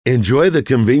Enjoy the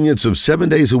convenience of 7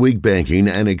 days a week banking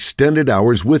and extended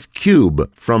hours with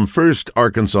Cube from First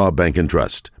Arkansas Bank and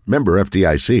Trust. Member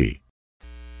FDIC.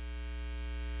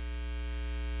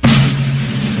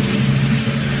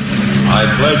 I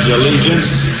pledge allegiance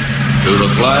to the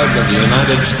flag of the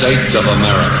United States of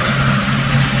America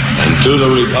and to the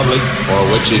republic for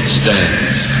which it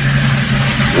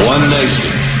stands, one nation,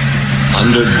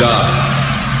 under God,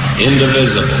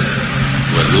 indivisible,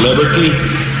 with liberty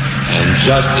and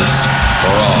justice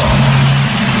for all.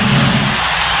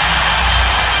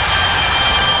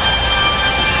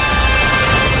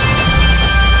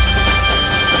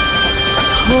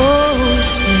 Oh,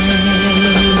 say,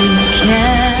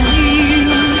 can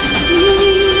you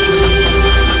see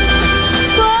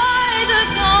by the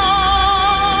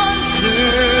dawn's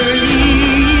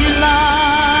early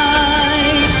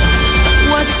light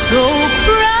what so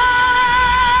proudly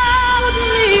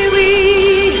we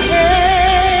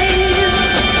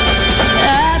hailed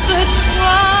at the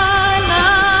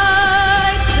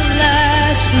twilight's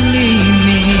last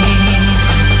gleaming,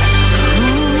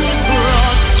 whose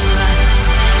broad stripes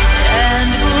and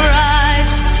bright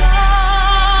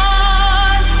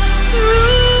stars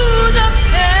through the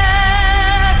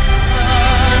perilous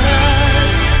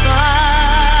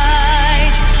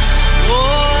fight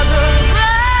o'er the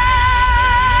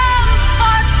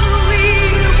ramparts we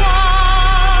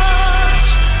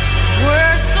watched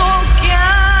were so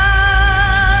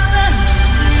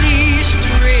gallantly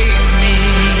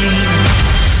streaming,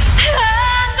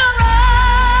 and the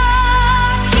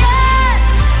rocket's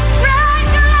bright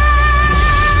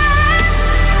glare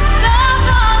fell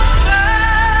on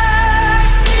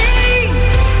bursting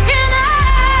in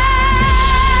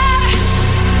air,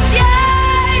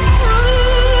 yea,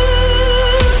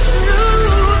 cruised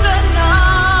through the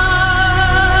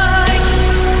night,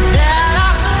 that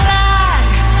our flag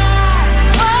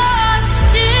was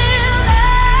still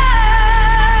there.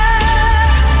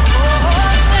 Oh,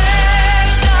 say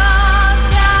does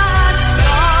that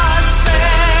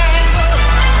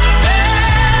star-spangled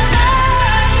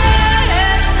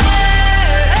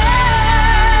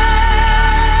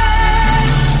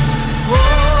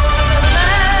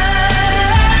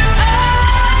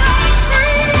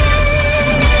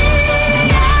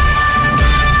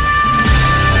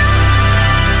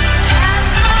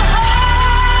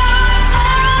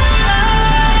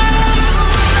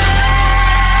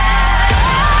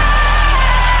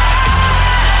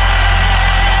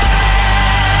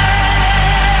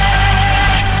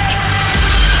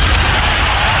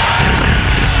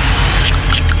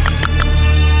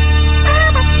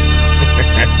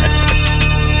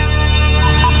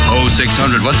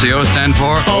What's the O stand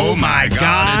for? Oh, my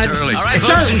God. It's early. All right,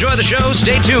 folks, enjoy the show.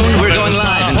 Stay tuned. We're going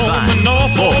live in 5,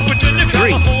 4,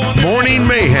 3. Morning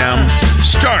Mayhem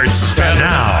starts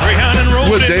now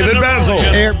with David Basil,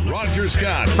 Roger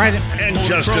Scott, and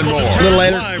Justin Moore. A little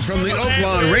later. Live from the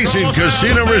Oaklawn Racing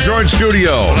Casino Resort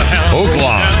Studio.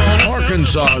 Oaklawn,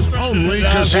 Arkansas's only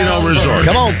casino resort.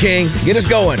 Come on, King. Get us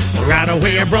going. Right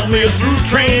away, I brought me a through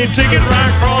train ticket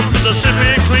right across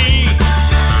Mississippi clean.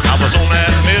 I was on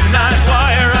that midnight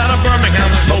flyer out of Birmingham,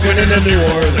 smoking into New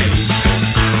Orleans.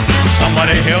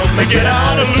 Somebody help me get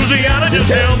out of Louisiana,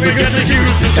 just help me get to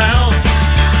Houston town.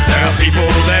 There are people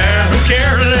there who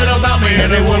care a little about me, and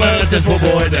they won't let this poor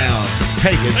boy down.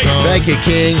 Take it, son. Thank you,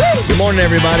 King. Good morning,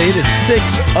 everybody. It is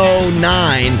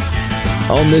 6:09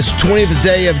 on this 20th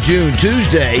day of June,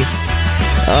 Tuesday.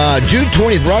 June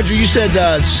 20th. Roger, you said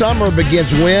summer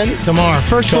begins when? Tomorrow.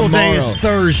 First full day is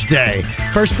Thursday.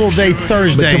 First full day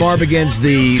Thursday. But tomorrow begins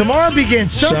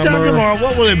sometime summer. tomorrow.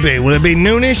 What will it be? Will it be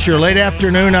noonish or late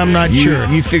afternoon? I'm not sure.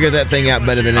 You figure that thing out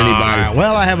better than anybody. All right.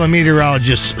 Well, I have a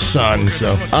meteorologist's son,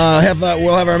 so.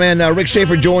 We'll have our man Rick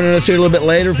Schaefer joining us here a little bit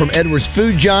later from Edwards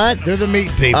Food Giant. They're the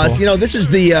meat people. This is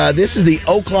the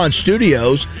Oaklawn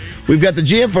Studios. We've got the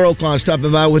GM for Oaklawn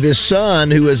stopping by with his son,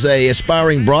 who is a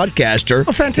aspiring broadcaster.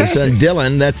 Oh, fantastic. His son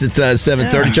Dylan. That's at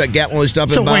 7:30. Yeah. Chuck Gatlin will be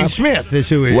stopping So by. Wayne Smith is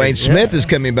who it is. Wayne Smith is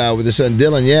coming by with his son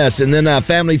Dylan, yes. And then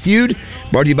Family Feud,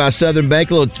 brought to you by Southern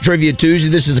Bank. A little Trivia Tuesday.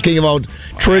 This is the king of all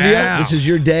trivia. Wow. This is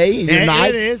your day, your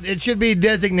night. It is. It should be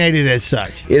designated as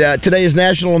such. Today is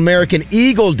National American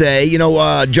Eagle Day.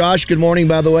 Josh, good morning,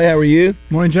 by the way. How are you?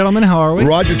 Morning, gentlemen. How are we?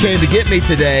 Roger came to get me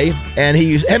today, and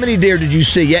how many deer did you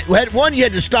see? You had one, you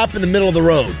had to stop in the middle of the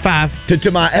road. 5. How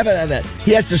about that?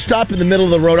 He has to stop in the middle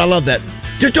of the road. I love that.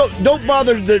 Just don't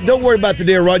bother. Don't worry about the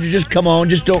deer, Roger. Just come on.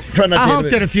 Just don't try not to. I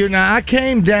honked at a few. Now I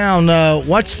came down.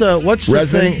 What's the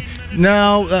thing?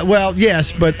 No. Well,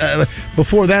 yes, but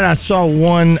before that I saw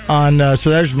one on. So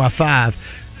there's my 5.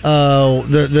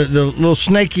 the little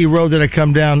snaky road that I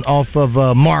come down off of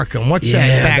Markham. What's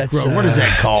that back road? What is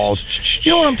that called?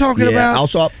 You know what I'm talking about?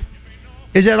 Allsop.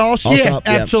 Is that Allsop? Yeah,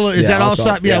 absolutely. Is that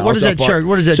Allsop? Yeah. What is that church?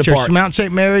 What is that church? Mount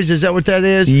St. Mary's? Is that what that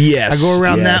is? Yes. I go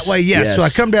around that way. Yes. So I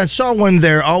come down, saw one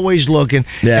there, always looking,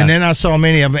 and then I saw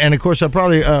many of them. And of course, I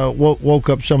probably woke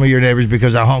up some of your neighbors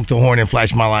because I honked the horn and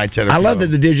flashed my lights at them. I love that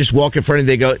they do just walk in front of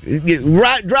you. They go,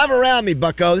 drive around me,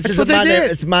 Bucko. This is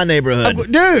it's my neighborhood,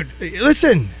 dude.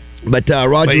 Listen. But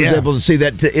Roger was able to see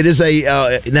that. It is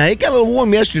now it got a little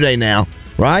warm yesterday. Now,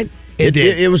 right? It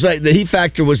did. It was like the heat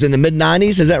factor was in the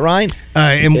mid-90s. Is that right?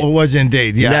 It was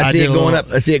indeed. Yeah, I see it going up.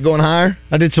 I see it going higher.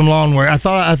 I did some lawn work.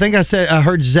 I think I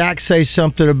heard Zach say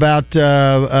something about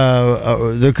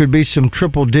there could be some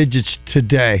triple digits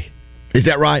today. Is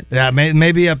that right? Yeah,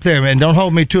 maybe up there, man. Don't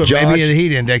hold me to it. Josh, maybe a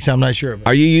heat index. I'm not sure.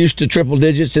 Are you used to triple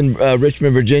digits in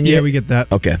Richmond, Virginia? Yeah, we get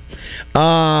that. Okay.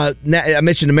 Now, I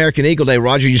mentioned American Eagle Day,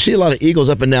 Roger. You see a lot of eagles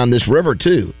up and down this river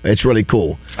too. It's really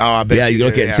cool. Oh, I bet. You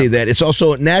look at it and see that. It's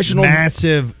also national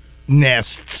massive nests.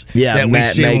 Yeah, that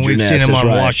we've seen them on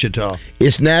Washita.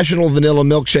 It's National Vanilla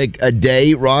Milkshake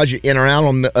Day. Roger, in or out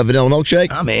on Vanilla Milkshake?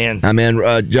 I'm in. I'm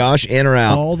in. Josh, in or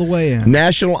out? All the way in.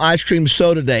 National Ice Cream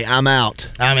Soda Day. I'm out.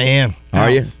 I'm in. Are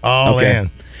you? All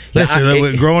in.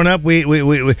 Listen, growing up, we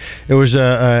it was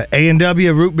a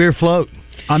A&W root beer float.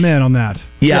 I'm in on that.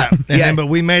 Yeah. But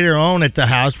we made our own at the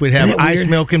house. We'd have ice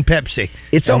milk and Pepsi.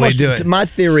 It's almost my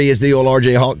theory is the old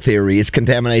R.J. Hawk theory. It's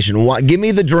contamination. Give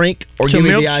me the drink or give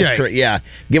me the ice cream. Yeah.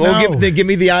 Give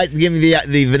me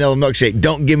the vanilla milkshake.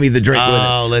 Don't give me the drink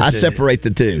with it. I separate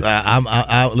the two.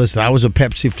 Listen, I was a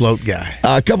Pepsi float guy.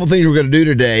 A couple things we're going to do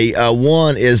today.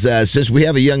 One is since we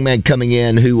have a young man coming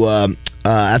in who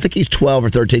I think he's 12 or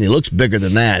 13. He looks bigger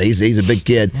than that. He's a big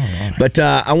kid. But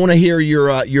I want to hear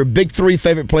your big three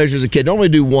favorite players as a kid. Don't only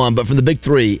do one, but from the big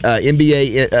three,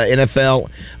 NBA, NFL,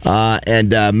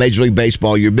 and Major League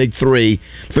Baseball, your big three.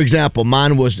 For example,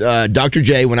 mine was Dr.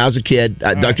 J when I was a kid.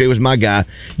 Dr. J was my guy.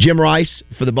 Jim Rice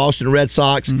for the Boston Red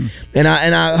Sox. And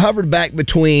I hovered back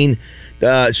between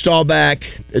Staubach,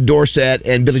 Dorsett,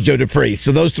 and Billy Joe Dupree.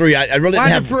 So those three, I really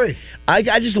didn't have. Dupree?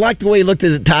 I just liked the way he looked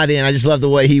as a tight end. I just loved the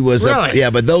way he was. Really?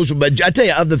 But I tell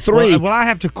you, of the three, will I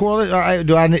have to call it?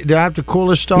 Do I have to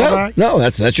call it Staubach? No,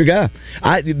 that's your guy.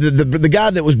 The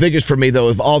guy that was biggest for me though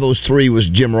of all those three was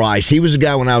Jim Rice. He was the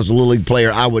guy when I was a little league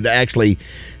player. I would actually,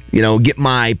 get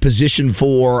my position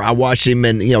for. I watched him,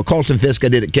 and Carlton Fisk I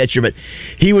did at catcher, but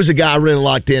he was a guy I really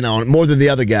locked in on more than the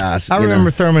other guys. I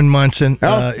remember Thurman Munson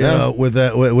with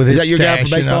his. Is that your guy for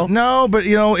baseball? No, but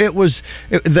it was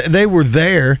they were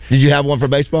there. Did you have one for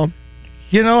baseball?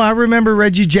 I remember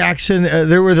Reggie Jackson.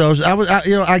 There were those.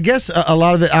 I guess a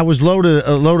lot of it. I was a load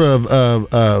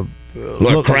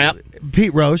of crap.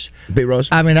 Pete Rose.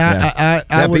 I mean,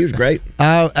 Pete was great,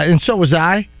 and so was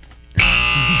I.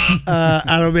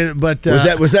 I don't mean, but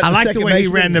was that I like the way baseman? He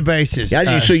ran the bases.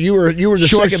 Yeah, so you were the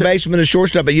second baseman and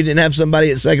shortstop, but you didn't have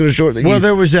somebody at second or short.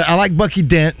 There was. I like Bucky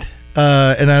Dent.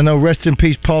 And I know, rest in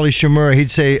peace, Paulie Shimura. He'd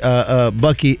say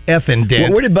Bucky effing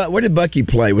Dent. Where did Bucky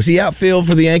play? Was he outfield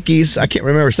for the Yankees? I can't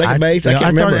remember. Second base? I can't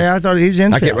remember. I thought he was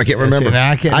infield. I can't remember.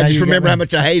 I just remember how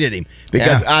much I hated him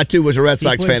because I too was a Red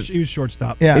Sox fan. He was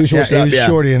shortstop. Yeah, he was shortstop. He was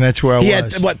shorty, and that's where I was. He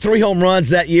had 3 home runs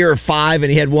that year or 5,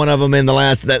 and he had one of them in the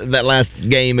last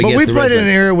game against. But we the played Red in an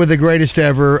era with the greatest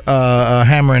ever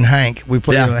Hammer and Hank. We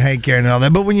played with Hank Aaron and all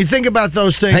that. But when you think about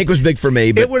those things, Hank was big for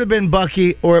me. But it would have been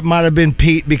Bucky, or it might have been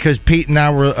Pete, because Pete and I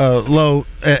were low,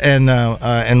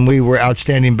 and we were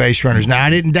outstanding base runners. Now I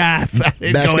didn't dive. I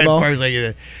didn't Basketball? go head first like you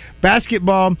did.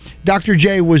 Basketball, Dr.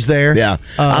 J was there. Yeah.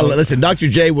 Listen,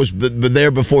 Dr. J was there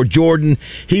before Jordan.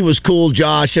 He was cool,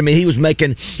 Josh. I mean,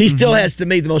 he still has, to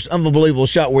me, the most unbelievable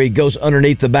shot where he goes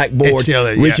underneath the backboard,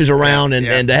 reaches around,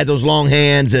 and had those long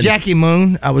hands. And Jackie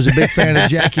Moon. I was a big fan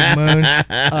of Jackie Moon.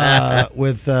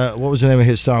 With, what was the name of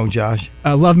his song, Josh?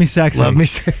 Love Me Sexy. Love Me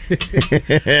Sexy.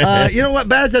 You know what,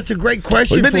 Baz? That's a great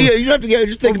question. You don't have to go.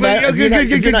 Just think about it.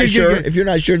 If you're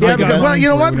not sure. Well, you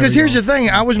know what? Because here's the thing.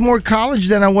 I was more college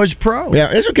than I was pro. Yeah,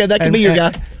 it's okay. That could be your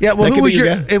guy. Yeah, well, who was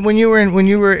your guy? When you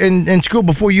were in school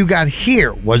before you got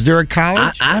here? Was there a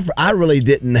college? I really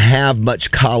didn't have much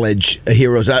college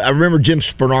heroes. I remember Jim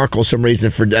Spernarkle some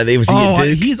reason for that.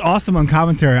 He's awesome on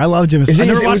commentary. I love Jim. I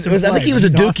think he was a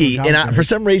Dookie, and for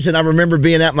some reason I remember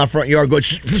being out in my front yard going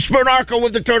Spernarkle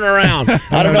with the turnaround.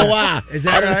 I don't know why. Is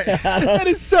that right? That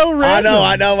is so random.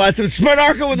 I know. I said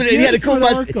Spernarkle with he had a cool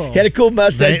mustache. He had a cool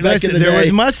mustache back in the day. There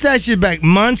was mustaches back.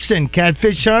 Munson,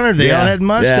 Catfish Hunt. Hunter. They all had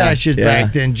mustaches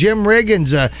back then. Jim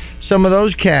Riggins, some of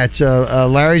those cats,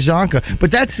 Larry Zonka.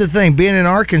 But that's the thing. Being in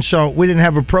Arkansas, we didn't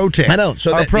have a pro team. I know.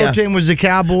 So our pro team was the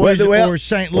Cowboys or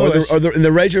St. Louis. Or the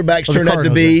Razorbacks turned out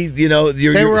to be,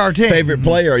 they were our team. Favorite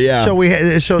player, yeah. So we had,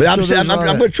 I'm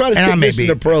going to try to stick this to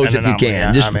the pros if you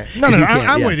can.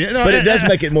 I'm with you. No, but it does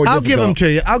make it more difficult.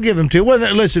 I'll give them to you. Well,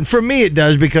 listen, for me it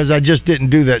does because I just didn't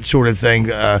do that sort of thing.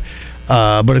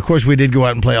 But of course, we did go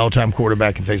out and play all-time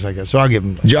quarterback and things like that. So I'll give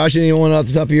them. Josh, anyone off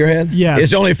the top of your head? Yeah,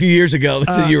 it's only a few years ago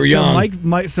that you were young.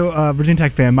 Virginia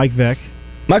Tech fan, Mike Vick.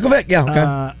 Michael Vick, yeah,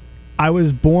 okay. I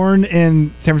was born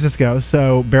in San Francisco,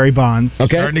 so Barry Bonds.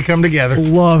 Okay, starting to come together.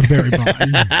 Love Barry Bonds.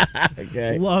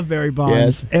 Okay, love Barry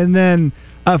Bonds. Yes. And then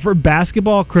for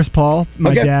basketball, Chris Paul.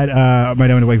 My dad went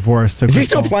to Wake Forest. So is he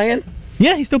still playing?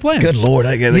 Yeah, he's still playing. Good Lord,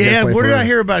 where did I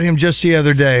hear about him just the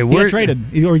other day? He got traded,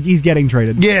 or he's getting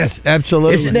traded. Yes,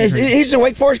 absolutely. He's a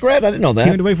Wake Forest grad. I didn't know that. He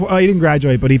went to Wake Forest. He didn't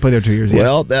graduate, but he played there 2 years.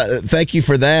 Well, thank you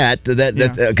for that.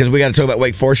 Because we got to talk about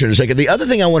Wake Forest in a second. The other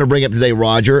thing I want to bring up today,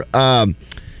 Roger.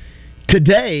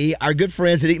 Today, our good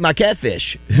friends at Eat My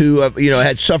Catfish, who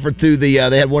had suffered through they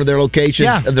had one of their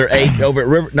locations of their 8 over at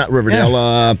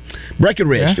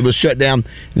Breckenridge. Yeah. It was shut down.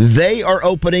 They are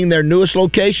opening their newest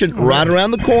location right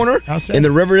around the corner in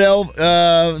the Riverdale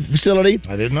facility.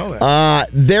 I didn't know that. I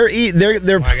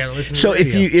gotta listen to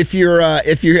if you're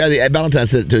Valentine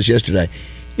said it to us yesterday.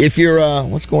 If you're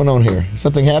what's going on here?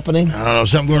 Something happening? I don't know.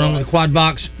 Something going on in the quad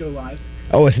box. Go live.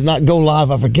 Oh, it's not go live.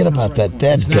 I forget about that.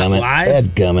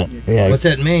 Dadgummit. Yeah. What's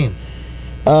that mean?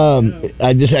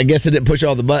 I guess I didn't push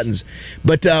all the buttons.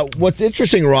 But what's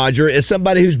interesting, Roger, is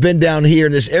somebody who's been down here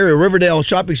in this area, Riverdale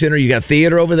Shopping Center. You got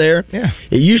theater over there. Yeah.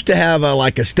 It used to have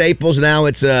like a Staples. Now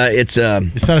it's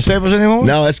not a Staples anymore.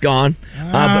 No, it's gone.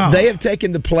 But they have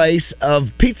taken the place of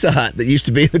Pizza Hut that used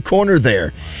to be in the corner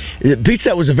there. Pizza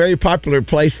Hut was a very popular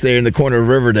place there in the corner of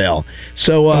Riverdale.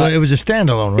 So it was a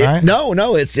standalone, right?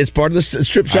 No, it's part of the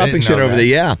strip shopping center over there.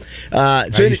 Yeah. I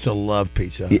used to love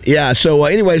Pizza Hut. Yeah. So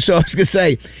anyway, I was going to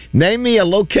say, name me a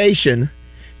location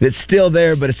that's still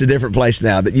there, but it's a different place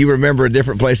now. That you remember a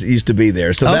different place that used to be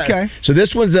there. So so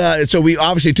this one's. So we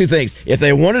obviously 2 things. If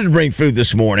they wanted to bring food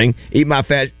this morning, Eat My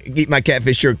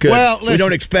Catfish sure could. Well, listen, we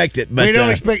don't expect it. But we don't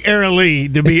expect Era Lee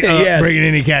to be bringing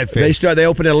any catfish. They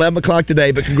open at 11 o'clock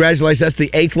today. But congratulations, that's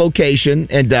the 8th location,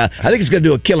 and I think it's going to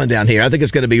do a killing down here. I think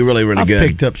it's going to be really, really good. I've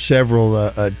picked up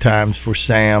several times for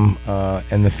Sam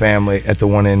and the family at the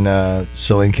one in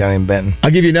Saline County in Benton.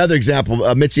 I'll give you another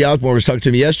example. Mitzi Osborne was talking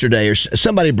to me yesterday, or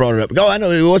somebody brought it up. Oh, I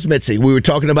know it was Mitzi. We were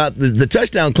talking about the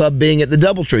Touchdown Club being at the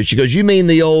Doubletree. She goes, "You mean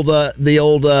the old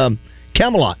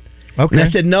Camelot?" Okay. And I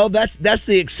said, "No, that's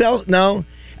the Excel." No,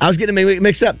 I was getting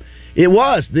mixed up. It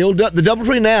was the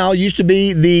Doubletree. Now used to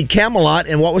be the Camelot,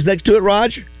 and what was next to it,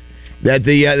 Raj?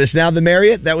 That's now the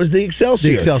Marriott. That was the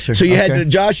Excelsior. So you had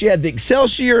Josh. You had the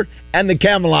Excelsior and the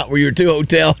Camelot were your 2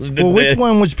 hotels. Well, which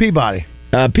one was Peabody?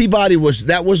 Peabody was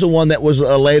the one that was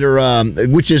later,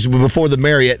 which is before the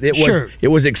Marriott. It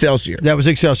was Excelsior. That was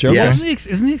Excelsior. Yeah.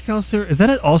 Isn't the Excelsior? Is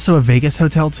that also a Vegas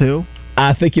hotel too?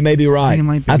 I think you may be right.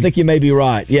 I think you may be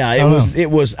right. Yeah, it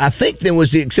was. I think there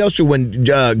was the Excelsior when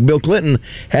Bill Clinton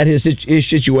had his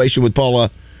situation with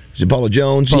Paula. Is it Paula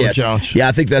Jones? Paula Jones. Yeah,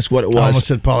 I think that's what it was. I almost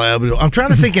said Paula Abdul. I'm trying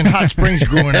to think in Hot Springs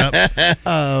growing up. What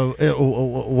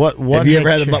have you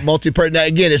ever had a multi-person? Now,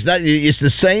 again, it's not. It's the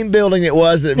same building it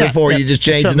was before. You just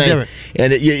changed the name.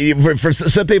 Different. And for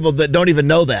some people that don't even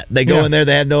know that, they go in there,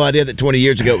 they have no idea that 20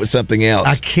 years ago it was something else.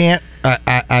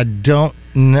 I don't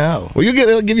know. Well,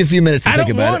 it'll give you a few minutes to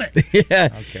think about it.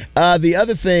 Yeah. Okay. The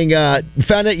other thing,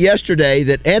 found out yesterday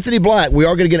that Anthony Black, we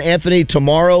are going to get Anthony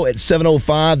tomorrow at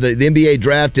 7:05. The NBA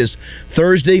draft is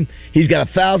Thursday. He's got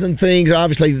 1,000 things.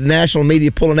 Obviously, the national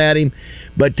media pulling at him.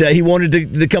 But he wanted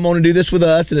to come on and do this with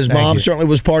us, and his mom certainly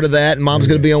was part of that, and Mom's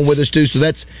going to be on with us, too. So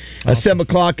that's 7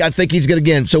 o'clock. I think he's going to,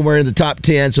 again, somewhere in the top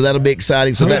 10, so that'll be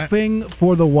exciting. So hoping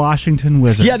for the Washington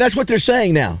Wizards. Yeah, that's what they're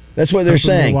saying now. That's what they're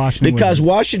saying. Because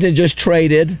Washington just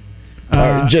traded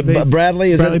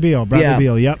Bradley Beal.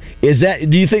 Beal, yep. Is that?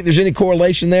 Do you think there's any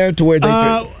correlation there to where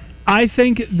they... I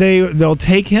think they'll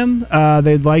take him.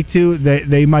 They'd like to.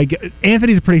 They might get...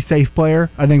 Anthony's a pretty safe player.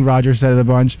 I think Roger said it a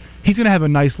bunch. He's going to have a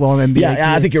nice long NBA career.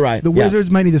 I think you're right. The Wizards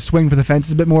might need to swing for the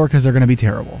fences a bit more because they're going to be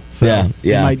terrible. So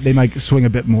they might swing a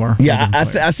bit more. Yeah,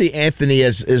 I see Anthony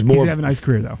as more... He's going to have a nice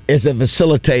career, though. As a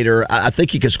facilitator. I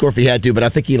think he could score if he had to, but I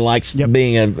think he likes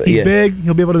being a... He's big.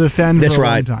 He'll be able to defend for a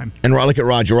long time. And look at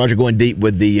Roger. Roger going deep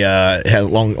with the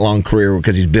long career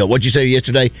because he's built. What'd you say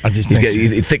yesterday? I just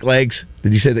thick legs.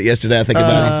 Did you say that yesterday? yesterday. I think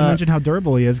about You mentioned how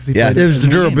durable he is. 'Cause he Yeah. played There's in the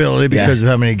games. durability because of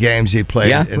how many games he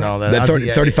played and all that. That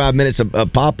 35 minutes a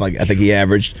pop, I think he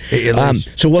averaged.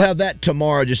 So we'll have that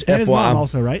tomorrow. Just And FYI. his mom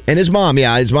also, right? And his mom,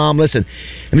 his mom. Listen,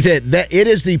 let me tell you that it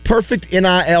is the perfect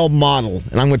NIL model,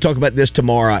 and I'm going to talk about this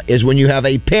tomorrow. Is when you have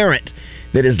a parent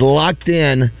that is locked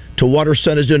in to what her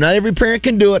son is doing. Not every parent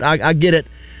can do it. I get it.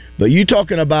 But you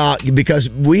talking about, because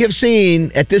we have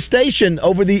seen at this station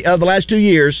over the last 2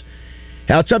 years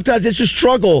how sometimes it's a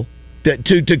struggle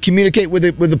to communicate with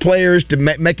the players, to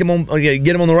make them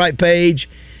get them on the right page.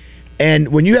 And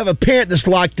when you have a parent that's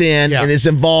locked in and is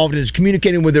involved and is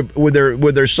communicating with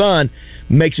their son,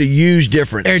 makes a huge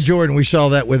difference. Air Jordan, we saw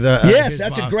that with yes, his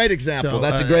that's mom. a great example. So,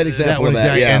 that's a great example of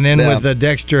that. And then with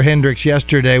Dexter Hendricks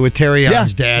yesterday with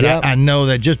Terrion's dad, I know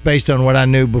that just based on what I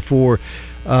knew before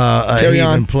he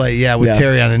even played,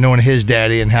 Terrion and knowing his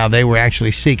daddy and how they were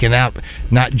actually seeking out,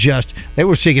 they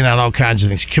were seeking out all kinds of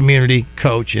things, community,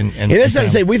 coach, and that's not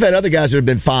to say we've had other guys that have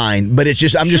been fine, but it's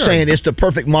just I'm just saying it's the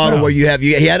perfect model where he had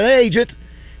an agent,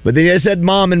 but then he has had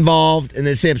mom involved, and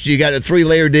then so you got a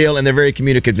 3-layer deal, and they're very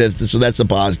communicative, so that's a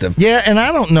positive. Yeah, and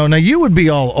I don't know. Now you would be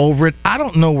all over it. I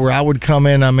don't know where I would come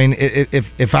in. I mean,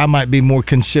 if I might be more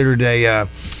considered a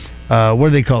what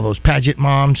do they call those, pageant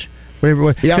moms?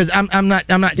 Because I'm not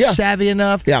savvy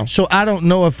enough, so I don't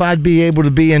know if I'd be able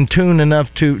to be in tune enough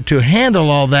to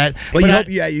handle all that. Well,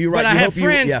 you're right. But I have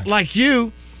friends like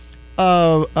you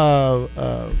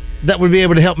that would be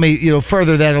able to help me,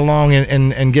 further that along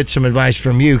and get some advice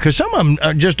from you. Because some of them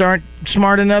just aren't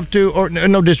smart enough to, or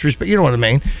no disrespect, you know what I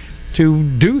mean, to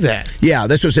do that. Yeah,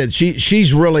 that's what I said.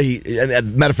 She's really,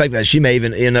 matter of fact, she may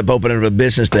even end up opening up a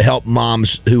business to help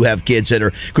moms who have kids that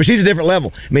are, because she's a different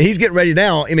level. I mean, he's getting ready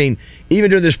now. I mean, even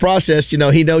during this process, he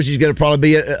knows he's going to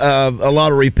probably be a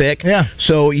lottery pick. Yeah.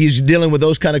 So he's dealing with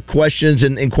those kind of questions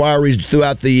and inquiries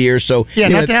throughout the year. So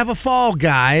not to have a fall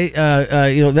guy,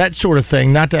 that sort of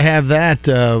thing. Not to have that,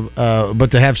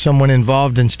 but to have someone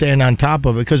involved and stand on top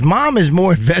of it. Because mom is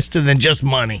more invested than just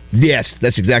money. Yes,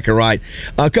 that's exactly right.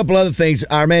 A couple other things.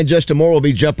 Our man Justin Moore will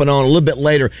be jumping on a little bit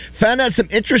later. Found out some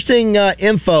interesting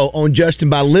info on Justin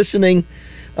by listening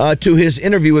to his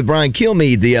interview with Brian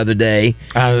Kilmeade the other day.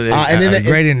 A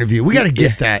great interview. We got to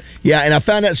get that. Yeah, and I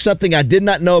found out something I did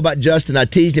not know about Justin. I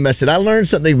teased him. I said, I learned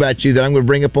something about you that I'm going to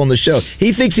bring up on the show.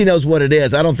 He thinks he knows what it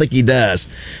is. I don't think he does.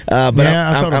 But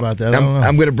I thought about that.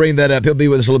 I'm going to bring that up. He'll be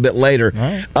with us a little bit later.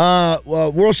 Right.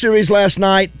 World Series last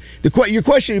night. Your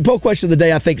poll question of the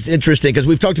day I think is interesting because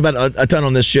we've talked about a ton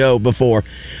on this show before.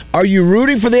 Are you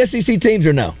rooting for the SEC teams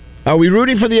or no? Are we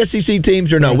rooting for the SEC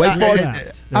teams or no? Wake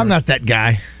Forest. I'm not that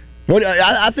guy.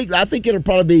 I think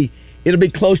it'll be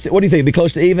close to. What do you think? It'll be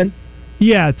close to even?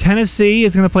 Yeah, Tennessee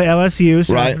is going to play LSU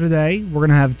after today. We're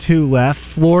going to have 2 left.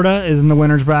 Florida is in the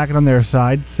winner's bracket on their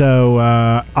side. So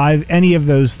any of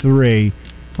those 3,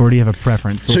 or do you have a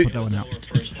preference? So we'll put that one out.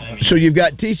 So you've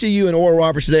got TCU and Oral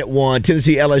Roberts today at 1.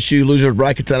 Tennessee, LSU, loser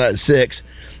bracket tonight at 6.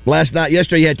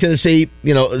 Yesterday you had Tennessee,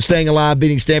 staying alive,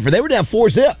 beating Stanford. They were down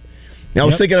 4-0. Now, I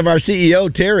was thinking of our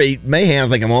CEO, Terry Mayhem,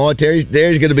 thinking, Terry's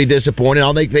going to be disappointed.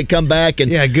 They come back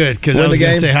and good, because I was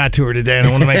going to say hi to her today, and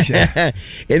I want to make sure.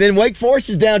 And then Wake Forest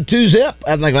is down 2-0.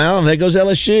 I'm like, there goes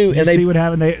LSU. Did you see what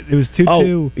happened? It was 2-2.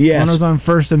 Oh, yes. One was on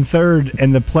first and third,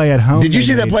 and the play at home. Did you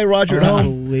see that play, Roger, at home?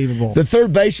 Unbelievable. The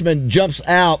third baseman jumps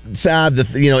outside in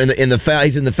the foul.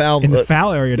 He's in the foul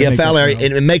area. Foul area,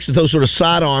 and it makes those sort of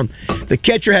sidearm. The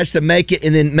catcher has to make it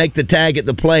and then make the tag at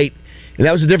the plate. And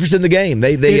that was the difference in the game.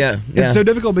 It's so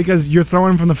difficult because you're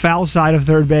throwing from the foul side of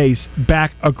third base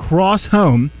back across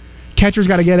home. Catcher's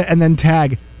got to get it and then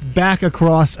tag back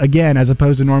across again, as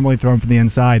opposed to normally throwing from the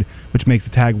inside, which makes the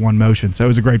tag one motion. So it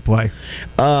was a great play.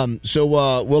 So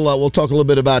we'll talk a little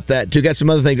bit about that too. Got some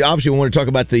other things. Obviously, we want to talk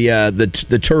about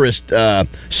the tourist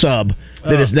sub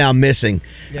that is now missing.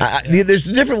 There's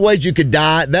different ways you could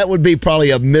die. That would be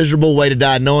probably a miserable way to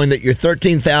die, knowing that you're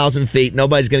 13,000 feet.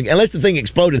 Nobody's going to, unless the thing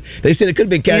exploded. They said it could have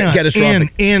been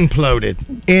catastrophic. Imploded.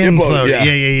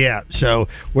 Yeah. So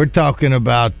we're talking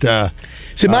about.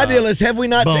 So my deal is, have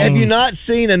you not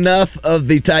seen enough of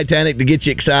the Titanic to get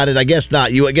you excited? I guess not.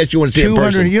 I guess you want to see it in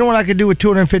person. You know what I could do with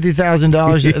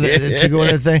 $250,000 to go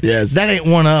in that thing? Yes. That ain't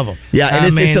one of them. Yeah,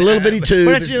 and it's a little bitty tube.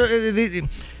 But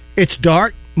it's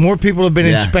dark. More people have been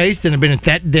in space than have been at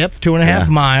that depth. 2.5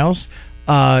 miles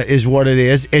is what it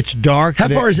is. It's dark. How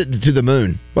far is it to the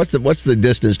moon? What's the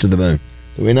distance to the moon?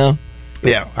 Do we know?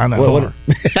 Yeah, I know.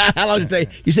 How long does it take?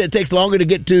 You said it takes longer to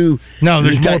get to. No,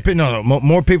 there's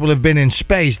more people have been in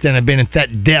space than have been at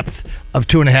that depth of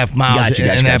 2.5 miles. Gotcha.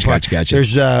 There's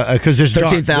because there's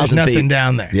 13,000 there's nothing feet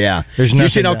down there. Yeah, there's nothing.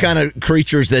 You've seen all kind of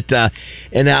creatures that,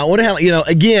 and I wonder how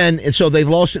again. And so they've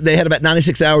lost. They had about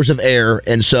 96 hours of air,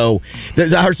 and so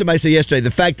I heard somebody say yesterday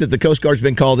the fact that the Coast Guard's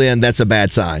been called in, that's a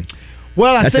bad sign.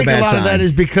 Well, I That's think a lot sign. of that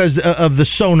is because of the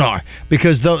sonar.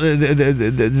 Because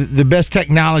the best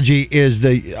technology is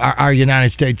our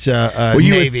United States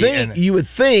Navy. You would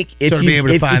think if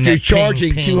you're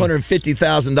charging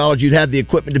 $250,000, you'd have the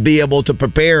equipment to be able to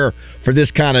prepare for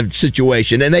this kind of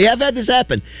situation. And they have had this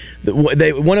happen.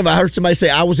 I heard somebody say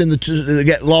I was in the tube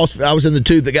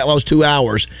that got lost 2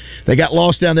 hours. They got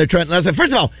lost down there trying. And I said,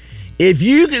 first of all, if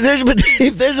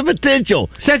there's a potential,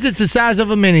 since it's the size of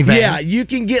a minivan, yeah, you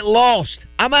can get lost.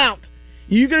 I'm out.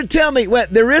 You're going to tell me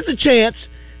there is a chance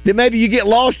that maybe you get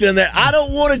lost in there. I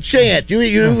don't want a chance.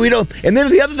 We don't. And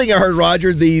then the other thing I heard,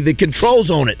 Roger, the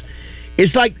controls on it.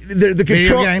 It's like the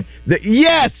control game.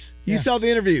 Yes, you saw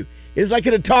the interview. It's like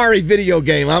an Atari video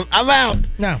game. I'm out.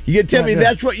 No, you can tell me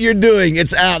that's what you're doing.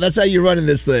 It's out. That's how you're running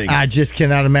this thing. I just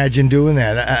cannot imagine doing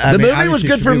that. The movie was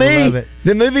good for me.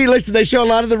 The movie, listen, they show a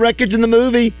lot of the wreckage in the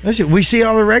movie. Listen, we see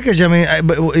all the wreckage. I mean,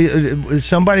 but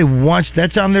somebody wants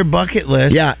that's on their bucket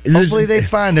list. Yeah, hopefully they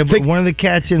find it. But one of the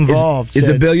cats involved is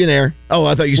a billionaire. Oh,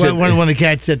 I thought you said one of the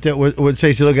cats said that would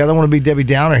say, "Look, I don't want to be Debbie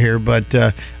Downer here, but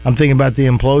I'm thinking about the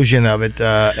implosion of it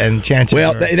and chances."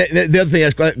 Well, the other thing,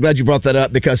 I'm glad you brought that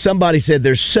up because somebody said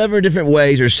there's 7 different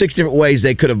ways or 6 different ways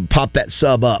they could have popped that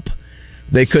sub up.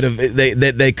 They could have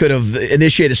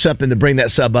initiated something to bring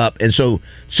that sub up, and so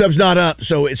sub's not up.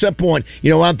 So at some point,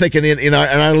 I'm thinking in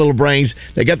our little brains,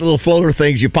 they got the little floater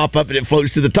things you pop up and it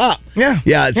floats to the top. Yeah.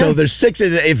 So there's 6.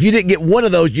 If you didn't get one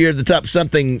of those, you're at the top.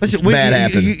 Something bad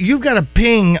happened. You've got a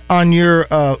ping on your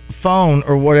phone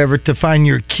or whatever to find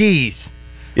your keys.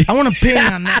 I want a ping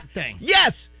on that thing.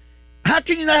 Yes. How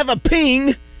can you not have a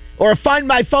ping? Or Find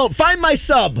My Phone. Find My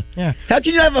Sub. Yeah. How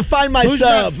can you have a Find My Who's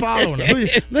Sub? Not following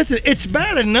listen, it's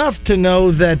bad enough to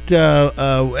know that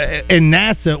in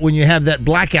NASA, when you have that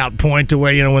blackout point to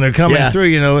where, when they're coming through,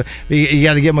 you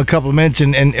got to give them a couple of minutes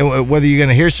and whether you're going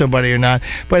to hear somebody or not.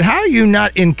 But how are you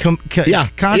not in constant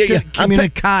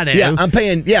communicado? I'm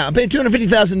paying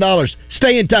 $250,000.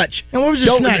 Stay in touch. And what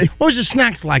was the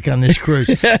snacks like on this cruise?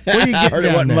 What are you getting? I heard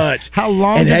it wasn't much. How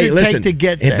long did it take to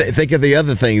get there? Think of the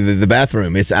other thing, the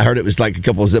bathroom. I heard it was like a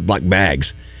couple of Ziploc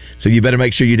bags. So you better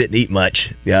make sure you didn't eat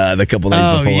much the couple days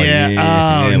before.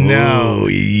 No.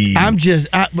 I'm just.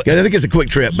 I think it's a quick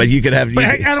trip, but you could have. But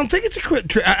I don't think it's a quick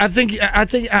trip. I think it was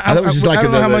just like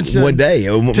how much one day,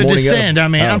 to morning descend. Up.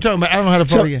 I'm talking about. I don't know how to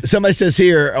follow you. Somebody says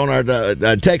here on our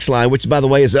text line, which by the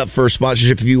way is up for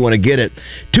sponsorship if you want to get it.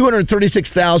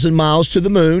 236,000 miles to the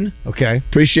moon. Okay,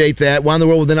 appreciate that. Why in the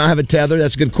world would they not have a tether?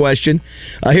 That's a good question.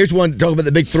 Here's one talking about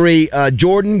the big 3: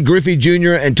 Jordan, Griffey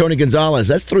Jr., and Tony Gonzalez.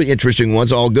 That's 3 interesting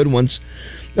ones, all good ones.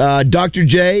 Dr.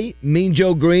 J, Mean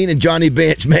Joe Green, and Johnny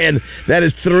Bench. Man, that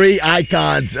is 3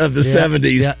 icons of the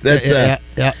 70s.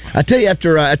 I tell you,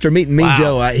 after meeting Mean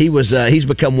Joe, he's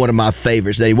become one of my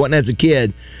favorites. He wasn't as a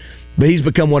kid, but he's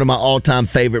become one of my all-time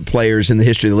favorite players in the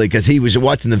history of the league because he was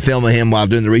watching the film of him while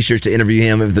doing the research to interview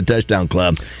him at the Touchdown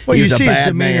Club. Well, he you was see a his bad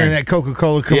demeanor man in that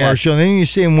Coca-Cola commercial, and then you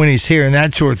see him when he's here and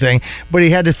that sort of thing. But he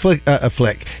had to flip a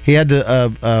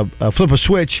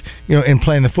switch, in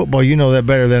playing the football. You know that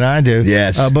better than I do.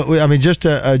 Yes. But I mean, just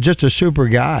a super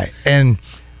guy. And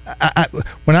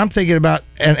when I'm thinking about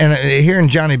and hearing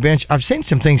Johnny Bench, I've seen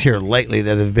some things here lately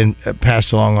that have been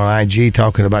passed along on IG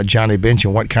talking about Johnny Bench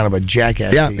and what kind of a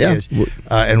jackass he is.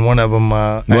 And one of them,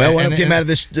 one of them came out of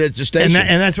this station,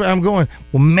 and that's where I'm going.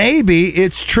 Well, maybe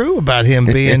it's true about him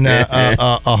being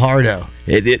a hardo.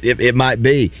 It might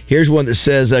be. Here's one that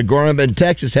says growing up in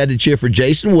Texas had to cheer for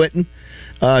Jason Witten,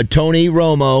 Tony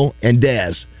Romo, and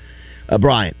Dez.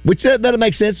 Bryant, which that'll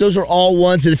make sense. Those are all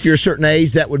ones that if you're a certain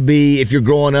age, that would be, if you're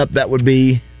growing up, that would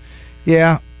be.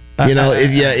 Yeah. I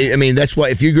mean, that's why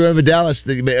if you grew up in Dallas,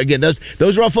 again, those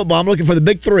are all football. I'm looking for the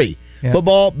big 3. Yeah.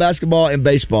 Football, basketball, and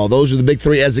baseball. Those are the big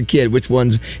 3 as a kid. Which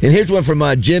ones? And here's one from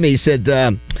Jimmy. Said I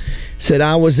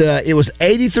was. It was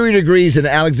 83 degrees in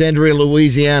Alexandria,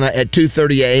 Louisiana at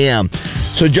 2:30 a.m.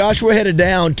 So Josh, we're headed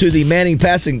down to the Manning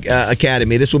Passing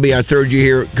Academy. This will be our 3rd year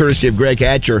here, courtesy of Greg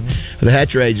Hatcher of the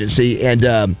Hatcher Agency, and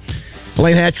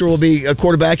Lane Hatcher will be a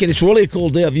quarterback. And it's really a cool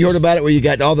deal. Have you heard about it? Where you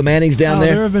got all the Mannings down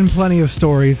there? There have been plenty of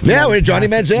stories. Yeah, Johnny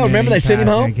Manziel. Remember they sent him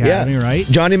home? Academy, right?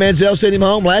 Johnny Manziel sent him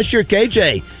home last year.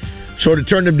 KJ sort of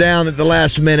turned him down at the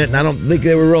last minute, and I don't think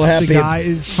they were real happy.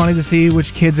 It's funny to see which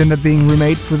kids end up being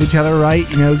roommates with each other, right?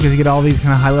 Because you get all these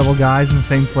kind of high-level guys in the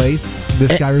same place.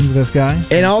 This guy rooms with this guy.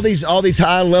 And all these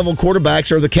high-level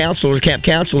quarterbacks are the camp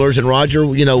counselors, and Roger,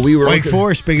 we were... Wake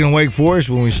Forest, speaking of Wake Forest,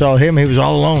 when we saw him, he was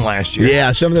all alone last year.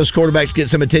 Yeah, some of those quarterbacks get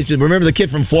some attention. Remember the kid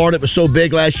from Florida that was so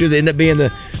big last year, they ended up being the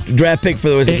draft pick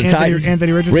for the Titans?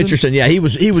 Anthony Richardson? Yeah, he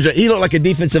looked like a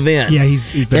defensive end. Yeah,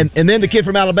 he's big. And then the kid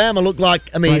from Alabama looked like,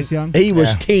 he was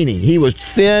teeny. He was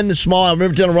thin, small. I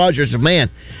remember telling Roger, I said, man,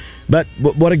 but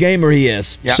what a gamer he is.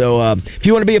 Yep. So if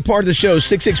you want to be a part of the show,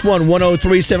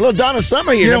 661-1037. Little Donna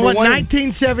Summer here. You know what,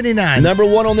 1979. Number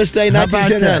one on this day,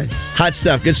 1979. Hot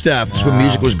stuff, good stuff. That's when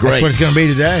music was great. That's what it's going to be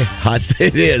today. Hot stuff.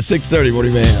 It is. 6:30,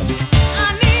 Morning Mayhem.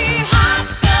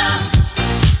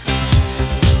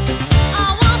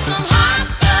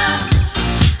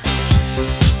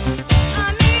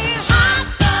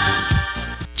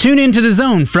 Tune into The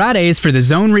Zone Fridays for The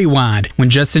Zone Rewind,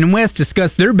 when Justin and Wes discuss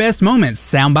their best moments,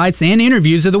 sound bites, and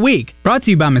interviews of the week. Brought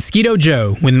to you by Mosquito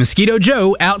Joe. With Mosquito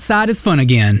Joe, outside is fun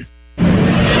again.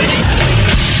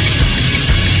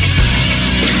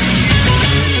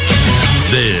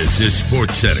 This is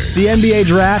Sports Center. The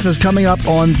NBA draft is coming up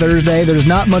on Thursday. There's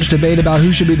not much debate about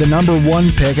who should be the number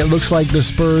one pick. It looks like the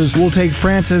Spurs will take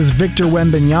France's Victor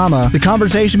Wembanyama. The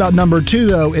conversation about number two,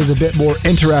 though, is a bit more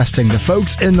interesting. The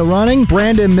folks in the running,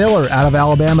 Brandon Miller out of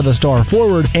Alabama, the star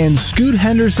forward, and Scoot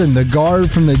Henderson, the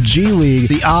guard from the G League.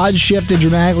 The odds shifted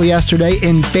dramatically yesterday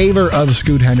in favor of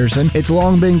Scoot Henderson. It's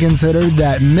long been considered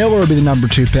that Miller will be the number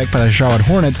two pick by the Charlotte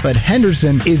Hornets, but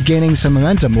Henderson is gaining some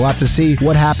momentum. We'll have to see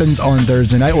what happens on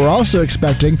Thursday night. We're also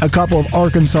expecting a couple of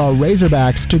Arkansas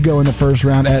Razorbacks to go in the first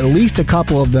round, at least a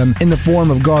couple of them in the form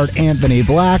of guard Anthony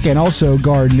Black and also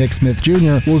guard Nick Smith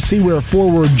Jr. We'll see where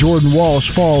forward Jordan Walsh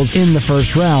falls in the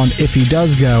first round if he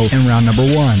does go in round number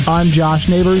one. I'm Josh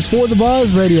Neighbors for the Buzz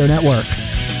Radio Network.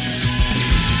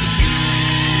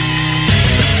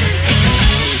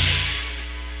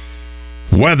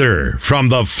 Weather from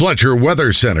the Fletcher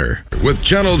Weather Center with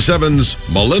Channel 7's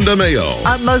Melinda Mayo.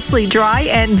 A mostly dry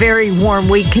and very warm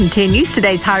week continues.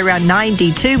 Today's high around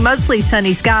 92. Mostly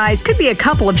sunny skies. Could be a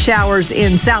couple of showers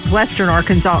in southwestern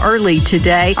Arkansas early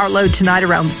today. Our low tonight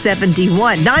around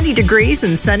 71. 90 degrees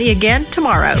and sunny again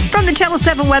tomorrow. From the Channel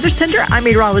 7 Weather Center, I'm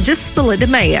meteorologist Melinda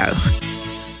Mayo.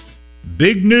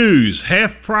 Big news.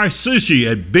 Half-price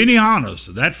sushi at Benihana's.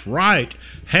 That's right.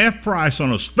 Half price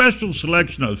on a special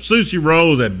selection of sushi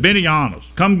rolls at Benihana's.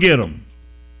 Come get them.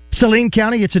 Saline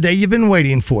County, it's a day you've been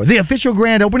waiting for. The official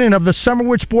grand opening of the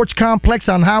Summerwood Sports Complex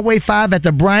on Highway 5 at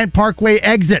the Bryant Parkway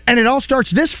exit. And it all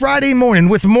starts this Friday morning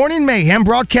with Morning Mayhem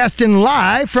broadcasting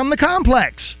live from the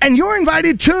complex. And you're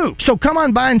invited too. So come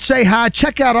on by and say hi,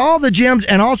 check out all the gyms,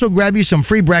 and also grab you some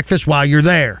free breakfast while you're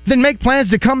there. Then make plans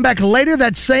to come back later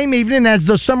that same evening, as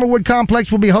the Summerwood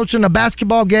Complex will be hosting a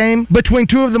basketball game between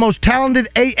two of the most talented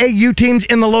AAU teams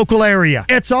in the local area.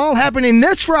 It's all happening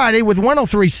this Friday with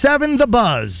 103.7 The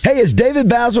Buzz. Hey, it's David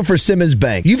Basil for Simmons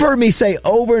Bank. You've heard me say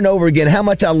over and over again how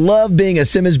much I love being a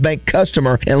Simmons Bank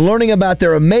customer and learning about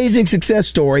their amazing success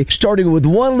story, starting with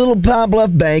one little Pine Bluff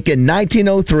bank in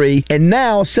 1903 and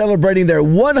now celebrating their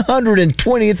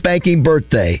 120th banking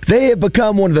birthday. They have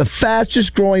become one of the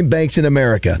fastest growing banks in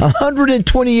America.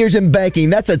 120 years in banking,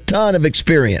 that's a ton of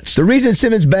experience. The reason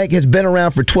Simmons Bank has been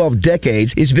around for 12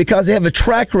 decades is because they have a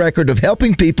track record of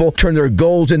helping people turn their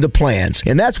goals into plans.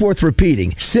 And that's worth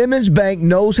repeating. Simmons Bank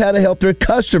knows how to help their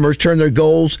customers turn their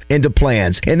goals into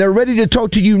plans. And they're ready to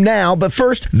talk to you now, but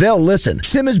first, they'll listen.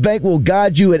 Simmons Bank will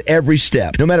guide you at every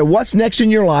step. No matter what's next in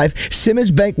your life, Simmons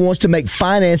Bank wants to make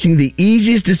financing the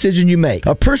easiest decision you make.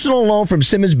 A personal loan from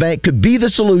Simmons Bank could be the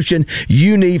solution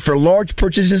you need for large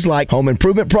purchases like home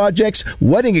improvement projects,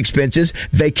 wedding expenses,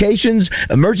 vacations,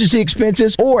 emergency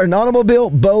expenses, or an automobile,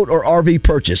 boat, or RV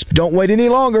purchase. Don't wait any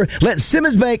longer. Let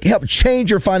Simmons Bank help change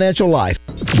your financial life.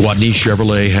 Guadney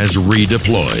Chevrolet has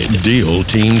redeployed. Deal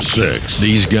Team 6.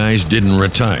 These guys didn't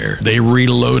retire. They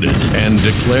reloaded and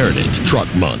declared it Truck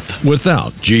Month without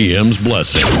GM's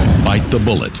blessing. Bite the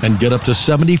bullet and get up to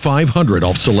 $7,500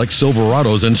 off select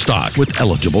Silverados in stock with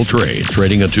eligible trade.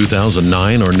 Trading a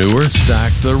 2009 or newer?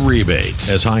 Stack the rebates.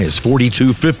 As high as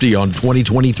 $4,250 on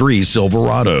 2023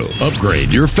 Silverado. Upgrade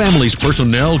your family's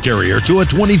personnel carrier to a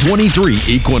 2023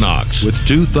 Equinox with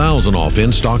 $2,000 off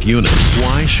in-stock units.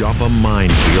 Why shop a mine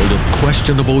field of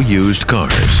questionable used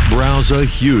cars. Browse a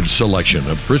huge selection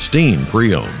of pristine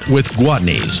pre-owned with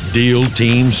Gwatney's Deal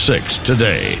Team 6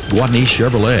 today. Gwatney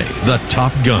Chevrolet, the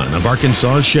top gun of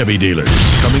Arkansas's Chevy dealers.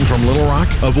 Coming from Little Rock,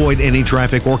 avoid any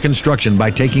traffic or construction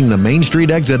by taking the Main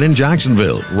Street exit in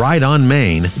Jacksonville, right on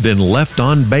Main, then left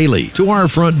on Bailey to our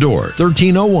front door,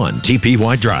 1301 TP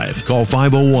White Drive. Call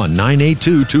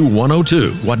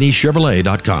 501-982-2102.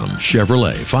 GwatneyChevrolet.com.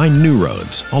 Chevrolet. Find new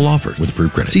roads. All offered with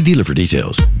approved credit. See dealer for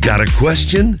details. Got a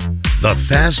question? The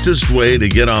fastest way to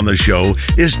get on the show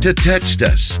is to text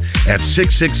us at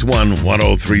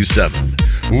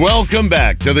 661-1037. Welcome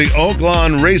back to the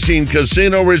Oaklawn Racing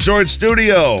Casino Resort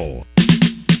Studio.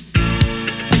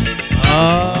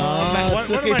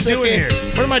 What am I doing here?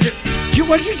 What am I doing?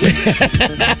 What did you do?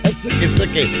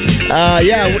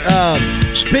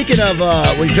 Speaking of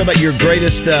when you talk about your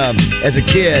greatest as a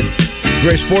kid,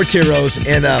 great sports heroes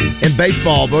in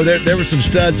baseball, bro, there were some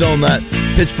studs on that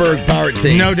Pittsburgh Pirate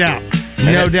team. No doubt.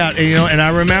 No doubt. And I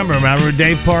remember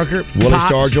Dave Parker, Willie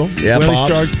Stargell,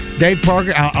 Dave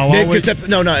Parker. I'll always.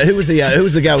 Who was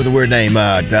the guy with the weird name?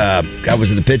 Guy was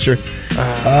the pitcher.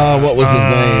 What was his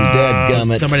name?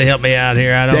 Dadgummit. Somebody help me out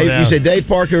here. I don't know. You said Dave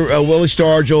Parker, Willie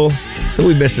Stargell. Who are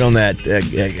we missing on that?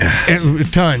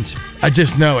 Tons. I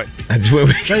just know it. It's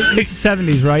the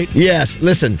 70s, right? Yes.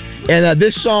 Listen, and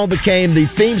this song became the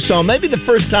theme song. Maybe the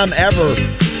first time ever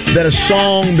that a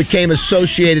song became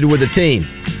associated with a team.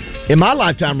 In my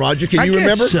lifetime, Roger, can you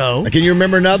remember? So. Can you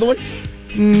remember another one?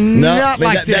 No, not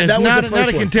like this. That was not the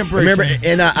first a one. contemporary. Remember,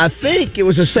 and I think it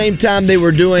was the same time they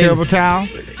were doing Terrible Towel.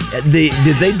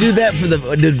 Did they do that for the?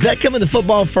 Did that come in the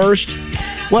football first?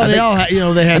 Well, they all had,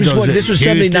 they had those. This was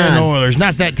Houston 79 Oilers,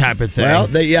 not that type of thing. Well,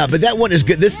 but that one is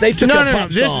good. They took a pop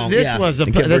song. This was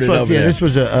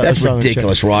a That's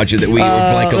ridiculous, Roger. That we were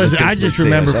blanking. Listen, I just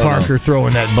remember Parker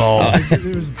throwing that ball.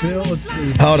 It was Bill.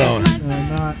 Hold on.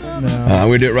 No.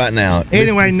 We'll do it right now.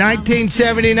 Anyway,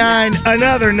 1979,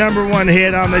 another number one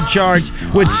hit on the charts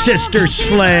with Sister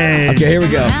Sledge. Okay, here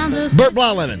we go. Burt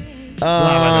Blyleven.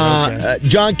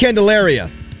 John Candelaria.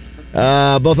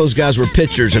 Both those guys were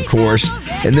pitchers, of course.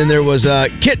 And then there was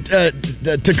Kit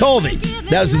Tekulve.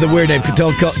 That was the weird name,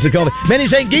 Tekulve. Manny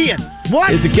St. Gian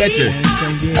is the catcher.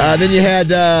 Then you had,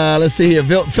 let's see here,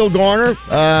 Phil Garner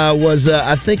was,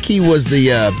 I think he was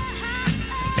the,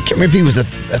 I can't remember if he was a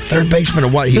third baseman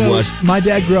or what he was. My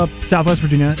dad grew up Southwest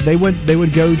Virginia. They would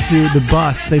go to the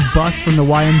bus. They bus from the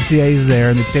YMCA's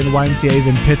there, and they'd stay in the YMCA's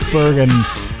in Pittsburgh and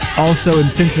also in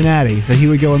Cincinnati. So he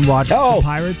would go and watch the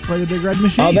Pirates play the Big Red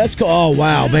Machine. Oh, that's cool. Oh,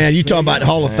 wow, man. You talking about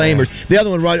Hall of Famers. The other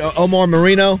one, Omar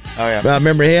Marino. Oh, yeah.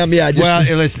 Remember him? Yeah.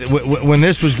 Listen, when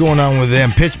this was going on with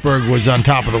them, Pittsburgh was on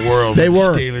top of the world. They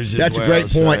were. Steelers That's a great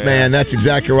point, man. That's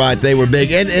exactly right. They were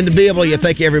big. And to be able to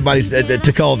thank everybody's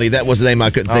Tekulve, that was the name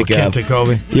I couldn't think of.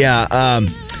 Tekulve. Yeah.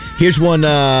 Here's one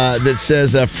that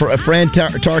says Fran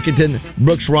Tarkenton,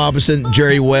 Brooks Robinson,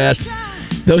 Jerry West.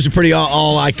 Those are pretty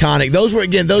all iconic. Those were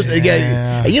again. I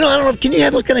don't know. Can you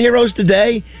have those kind of heroes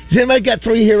today? Has anybody got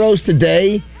three heroes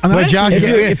today? Josh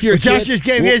just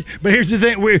gave his. But here's the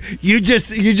thing: you just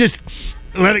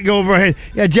let it go over our head.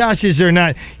 Yeah, Josh's are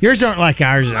not. Yours aren't like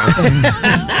ours are.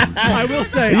 I will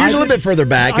say, you're a little bit further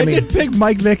back. I did pick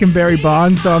Mike Vick and Barry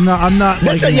Bonds, so I'm not.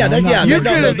 You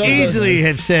could have easily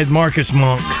have said Marcus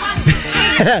Monk.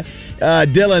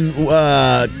 Dylan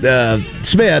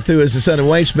Smith, who is the son of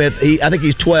Wayne Smith, I think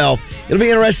he's 12. It'll be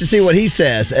interesting to see what he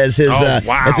says as his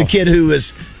as a kid who is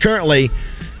currently.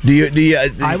 Do you?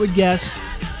 I would guess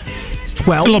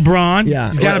 12. LeBron. Yeah,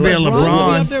 it's got to be a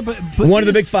LeBron. Up there, but one of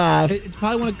the big five. It's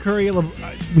probably one of Curry.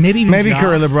 Maybe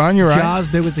Curry, LeBron. You're right. Ja's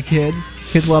big with the kids.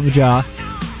 Kids love Ja.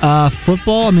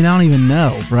 Football, I don't even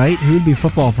know, right? Who would be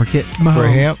football for kids? Mahomes. For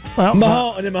him?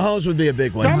 Well, Mahomes would be a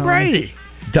big one.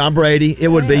 Tom Brady. It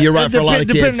would be. You're right for a lot of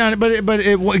kids. Depending on it, but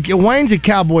Wayne's a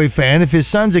Cowboy fan. If his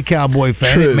son's a Cowboy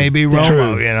fan, it may be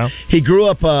Romo. True. He grew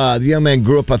up. The young man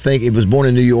grew up. I think he was born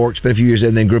in New York, spent a few years,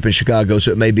 and then grew up in Chicago.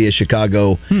 So it may be a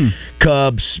Chicago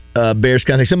Cubs, Bears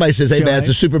kind of thing. Somebody says, "Hey, man,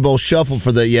 it's a Super Bowl shuffle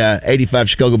for the 85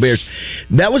 Chicago Bears."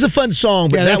 That was a fun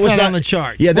song, but that was not on the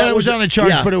chart. Yeah, that was on the chart,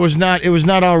 but it was not. It was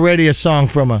not already a song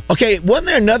from a. Okay, wasn't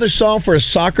there another song for a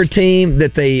soccer team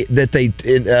that they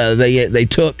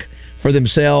took for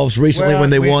themselves recently when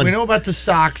they won? We know about the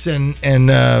Sox and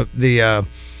the.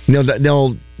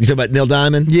 No, You talking about Neil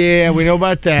Diamond? Yeah, we know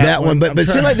about that. That one, but it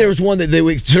seemed like there was one that they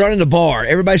started in the bar.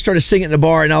 Everybody started singing in the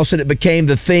bar, and all of a sudden it became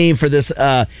the theme for this.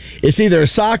 It's either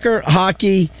soccer,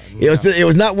 hockey. It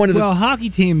was not one of the. Well, hockey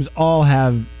teams all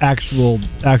have actual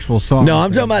songs. No,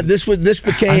 I'm talking about this. This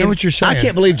became. I know what you're saying. I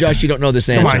can't believe, Josh, you don't know this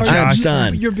answer. Come on, Josh.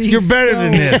 Son. You're better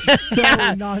than this. So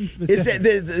non-specific.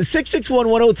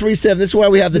 661-1037. This is why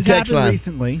we have the This text line.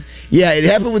 Recently. Yeah, it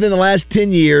happened within the last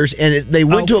 10 years, and they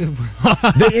went to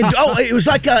it was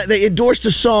like they endorsed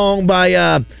a song by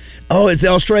it's the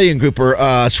Australian group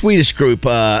or Swedish group,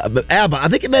 ABBA. I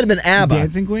think it might have been ABBA.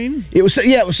 Dancing Queen? It was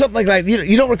something like that.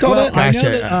 You don't recall that? I know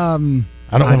that.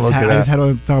 I don't want to look it up. I just had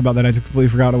to talk about that. I just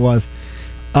completely forgot what it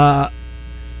was.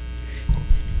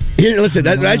 Here, listen.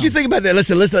 As you think about that,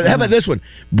 listen. How about this one?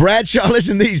 Bradshaw.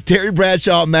 Listen to these: Terry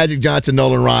Bradshaw, Magic Johnson,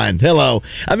 Nolan Ryan. Hello.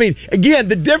 I mean, again,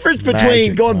 the difference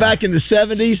between going back in the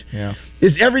 70s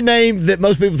is every name that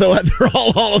most people throw out. They're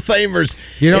all Hall of Famers.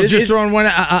 Just throwing one.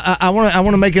 I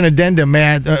want to make an addendum.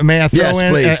 May I throw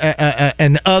in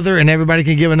an other, and everybody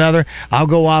can give another. I'll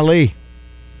go Ali.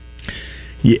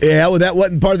 Yeah, well, that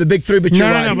wasn't part of the big three, but you're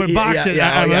right. No, but boxing.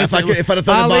 If I'd have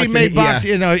thought Ali boxing, made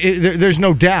boxing. There's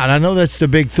no doubt. I know that's the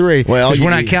big three. Well,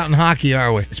 we're not counting hockey,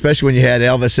 are we? Especially when you had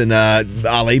Elvis and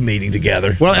Ali meeting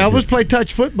together. Well, Elvis played touch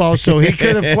football, so he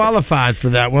could have qualified for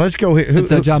that one. Let's go here.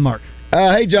 It's John Mark.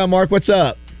 Hey, John Mark, what's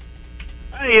up?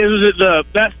 Hey, is it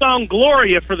that song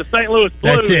Gloria for the St. Louis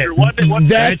Blues? That's it. Or what,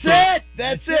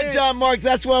 That's it, John Mark.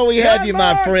 That's why we have you,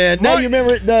 my friend. Now you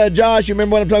remember it, Josh? You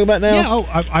remember what I'm talking about now?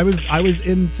 Yeah. I was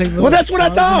in St. Louis. Well, that's what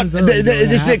I thought. Did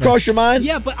it cross your mind?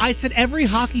 Yeah, but I said every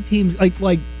hockey team's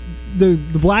like the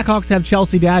Blackhawks have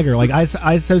Chelsea Dagger. Like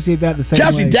I associate that the same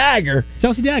Chelsea way. Dagger,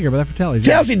 but that's for Telly.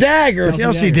 Chelsea Dagger.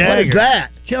 What is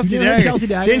that? Chelsea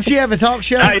Dagger. Didn't she have a talk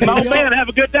show? Hey, Mo Ben, have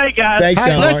a good day, guys. Thanks,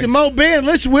 listen, Mo Ben,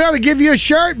 we ought to give you a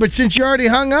shirt, but since you already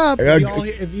hung up.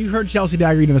 If you heard Chelsea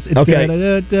Dagger, you know it's okay.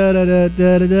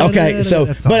 So,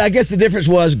 but I guess the difference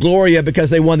was Gloria because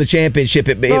they won the championship.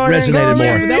 It resonated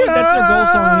more. That's their goal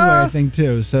song anyway, I think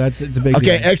too. So it's a big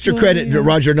deal. Extra credit,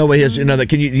 Roger. Nobody has another.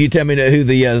 Can you tell me who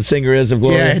the singer is of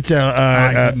Gloria?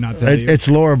 Yeah, it's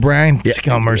Laura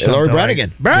Branscombe or something. Laura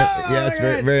Branigan. Yeah, that's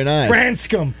very, very nice.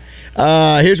 Branscombe.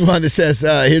 Here's one that says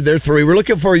here there are three. We're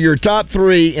looking for your top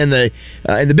three in the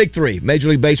big three: Major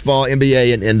League Baseball,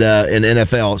 NBA, and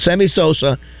NFL. Sammy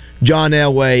Sosa, John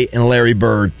Elway, and Larry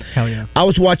Bird. Hell yeah! I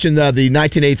was watching the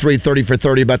 1983 30 for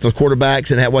 30 about the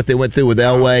quarterbacks and what they went through with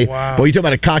Elway. Wow. Well, you talk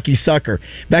about a cocky sucker.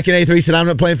 Back in '83, he said, "I'm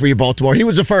not playing for you, Baltimore." He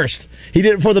was the first. He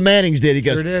did it before the Mannings did. He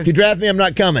goes, "If you draft me, I'm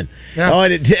not coming." Yeah. Oh,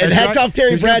 and hats off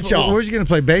Terry Bradshaw. Where's he going to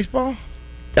play baseball?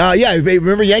 Yeah,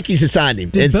 remember Yankees had signed him.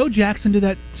 Did Bo Jackson do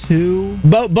that too?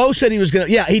 Bo said he was going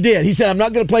to. Yeah, he did. He said, "I'm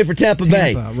not going to play for Tampa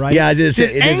Bay." Right? Yeah, I did.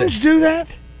 Did Ainge do that?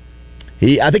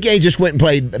 I think he just went and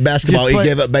played basketball. He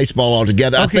gave up baseball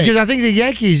altogether. Okay, because I think the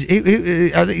Yankees.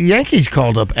 Yankees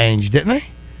called up Ainge, didn't they?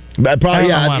 But probably,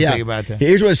 yeah. About that.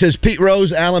 Here's what it says: Pete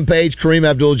Rose, Alan Page, Kareem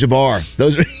Abdul-Jabbar.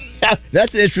 Those are.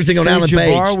 That's interesting on Alan Page.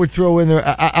 Jabbar would throw in there.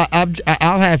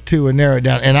 I'll have to narrow it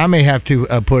down, and I may have to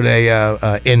put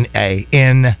a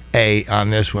N-A on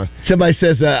this one. Somebody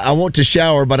says, I want to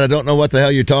shower, but I don't know what the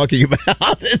hell you're talking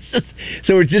about.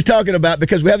 So we're just talking about,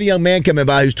 because we have a young man coming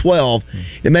by who's 12.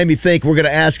 It made me think we're going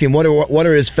to ask him what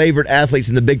are his favorite athletes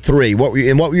in the big three. What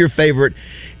were your favorite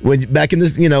back in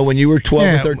this? when you were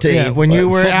 12 or 13? Yeah, when you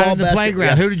were out in the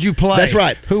playground. Yeah. Who did you play? That's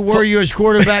right. Who were you as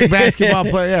quarterback, basketball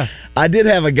player? Yeah. I did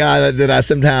have a guy that I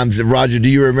sometimes, Roger, do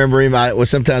you remember him? I would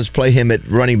sometimes play him at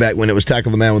running back when it was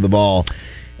tackle the man with the ball.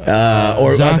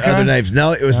 Or other names.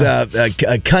 No, it was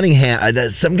Cunningham.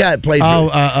 Some guy that played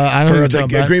for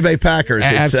the Green Bay Packers.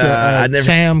 It's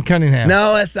Sam Cunningham.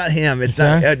 No, that's not him. It's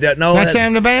not. Not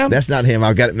Sam the Bam? That's not him.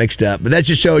 I've got it mixed up. But that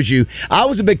just shows you. I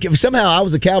was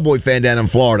a Cowboy fan down in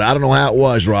Florida. I don't know how it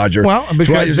was, Roger. Well,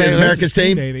 because it's America's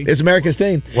team. It's America's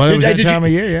team. Well, it was that time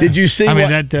of year. Yeah. Did you see?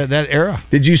 That era.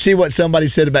 Did you see what somebody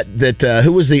said about that?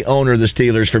 Who was the owner of the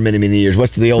Steelers for many, many years?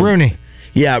 What's the old Rooney?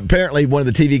 Yeah, apparently one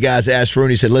of the TV guys asked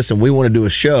Rooney, said, "Listen, we want to do a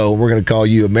show. We're going to call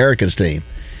you America's team."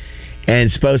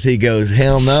 And suppose he goes,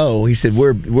 "Hell no." He said,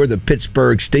 "We're the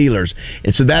Pittsburgh Steelers."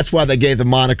 And so that's why they gave the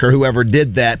moniker, whoever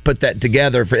did that, put that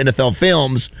together for NFL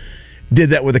Films,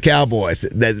 did that with the Cowboys.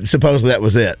 That supposedly that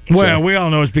was it. Well, we all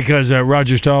know it's because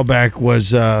Roger Staubach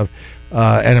was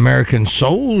an American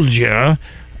soldier.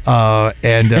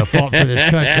 And fought for this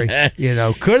country.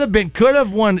 Could have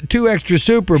won 2 extra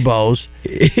Super Bowls.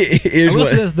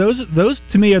 Those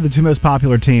to me are the 2 most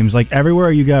popular teams. Like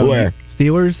everywhere you go,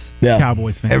 Steelers, Yeah.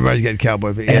 Cowboys fans. Everybody's got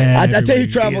Cowboy fans. I tell you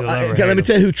who travels. Let me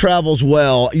tell you who travels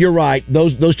well. You're right.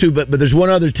 Those two, but there's one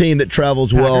other team that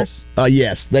travels well.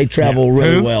 Yes, they travel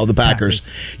really well. The Packers.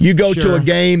 You go to a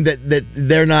game that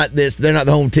they're not the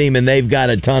home team, and they've got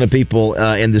a ton of people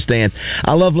in the stands.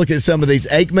 I love looking at some of these: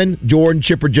 Aikman, Jordan,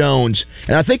 Chipper Jones,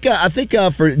 and I think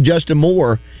for Justin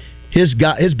Moore. His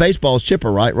baseball is Chipper,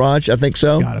 right, Raj? I think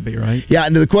so. Gotta be right. Yeah,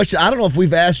 and the question, I don't know if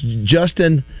we've asked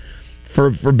Justin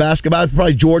for basketball.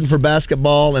 Probably Jordan for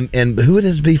basketball, and who would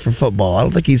his be for football? I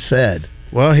don't think he's said.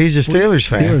 Well, he's a Steelers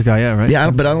fan. Steelers guy, yeah, right? Yeah,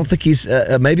 but I don't think he's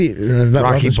maybe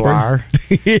Rocky Blyer.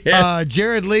 Yeah.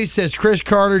 Jared Lee says Chris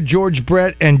Carter, George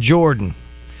Brett, and Jordan.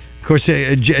 Of course,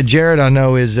 Jared, I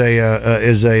know, is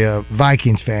a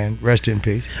Vikings fan. Rest in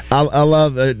peace. I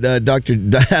love Dr.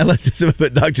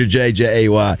 Dr.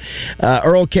 J.J.A.Y.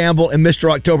 Earl Campbell and Mr.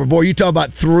 October. Boy, you talk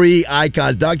about three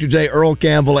icons: Dr. J, Earl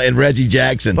Campbell, and Reggie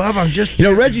Jackson. Bob, I'm just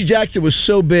Reggie Jackson was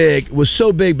so big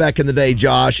back in the day.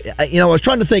 Josh, I was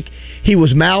trying to think. He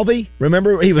was mouthy.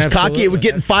 Remember, he was cocky. He would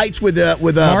get in fights with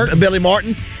Billy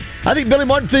Martin. I think Billy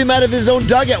Martin threw him out of his own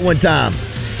dugout one time.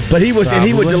 But he would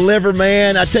deliver,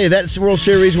 man. I tell you, that's World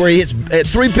Series where he hits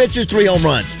 3 pitches, 3 home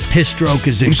runs. His stroke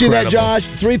is incredible. You see that, Josh?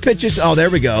 3 pitches. Oh, there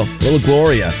we go. Little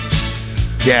Gloria.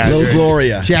 Yeah, Little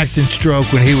Gloria. Jackson's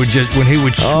stroke when he would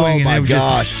swing. Oh my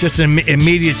gosh! Just an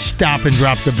immediate stop and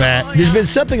drop the bat. There's been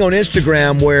something on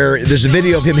Instagram where there's a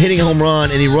video of him hitting a home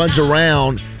run and he runs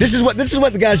around. This is what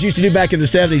the guys used to do back in the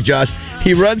 70s, Josh.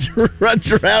 He runs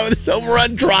around with his home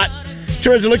run trot.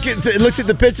 Looks at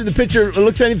the pitcher. The pitcher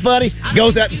looks at him funny.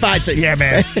 Goes out and fights it. Yeah,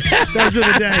 man. Those were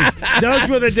the days. Those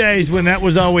were the days when that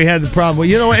was all we had the problem with.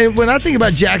 You know, and when I think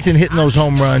about Jackson hitting those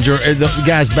home runs, or the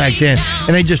guys back then,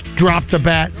 and they just drop the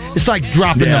bat, it's like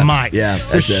dropping the mic. Yeah,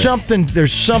 there's something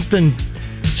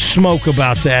smoke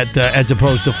about that as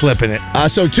opposed to flipping it.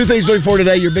 So 2 things to look for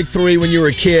today: your big 3 when you were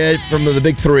a kid from the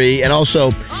big 3, and also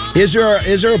is there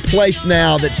a place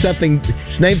now that's name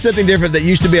something different that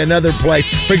used to be another place?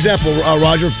 For example,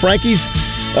 Roger, Frankie's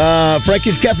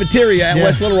Cafeteria at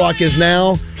West Little Rock is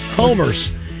now Homer's.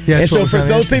 Yeah, and so for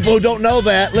those people who don't know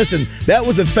that, listen, that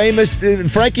was a famous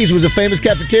Frankie's was a famous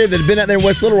cafeteria that had been out there in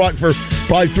West Little Rock for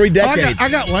probably 3 decades. I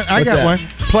got one.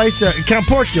 Place Count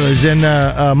Porcula's in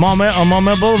on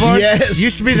Maumelle Boulevard. Yes,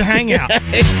 used to be the hangout.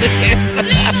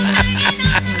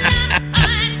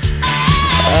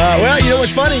 Well, you know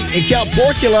what's funny? In Count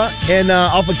Porcula and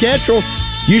off of Cantrell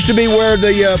used to be where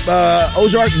the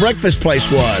Ozark Breakfast Place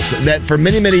was. That for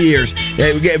many years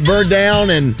it would get burned down,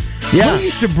 and Who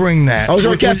used to bring that?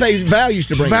 Ozark Cafe. Val used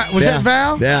to bring it. Was that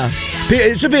Val? Yeah.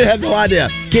 Some people have no idea.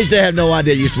 Kids that have no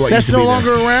idea used to what. That's used to no be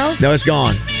longer there. around. No, it's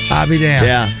gone. I'll be damned.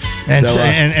 Yeah. And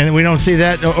and we don't see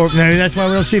that, or maybe that's why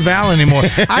we don't see Val anymore.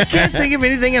 I can't think of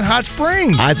anything in Hot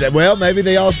Springs. Well, maybe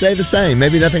they all stay the same.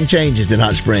 Maybe nothing changes in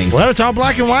Hot Springs. Well, it's all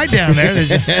black and white down there.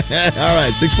 All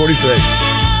right, 646.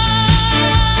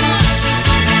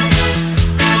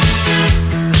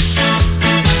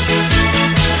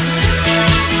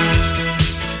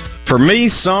 For me,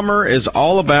 summer is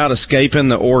all about escaping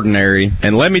the ordinary,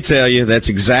 and let me tell you, that's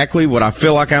exactly what I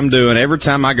feel like I'm doing every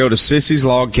time I go to Sissy's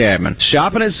Log Cabin.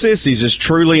 Shopping at Sissy's is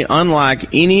truly unlike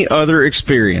any other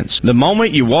experience. The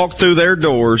moment you walk through their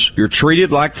doors, you're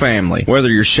treated like family. Whether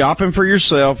you're shopping for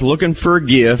yourself, looking for a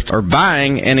gift, or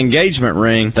buying an engagement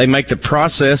ring, they make the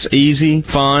process easy,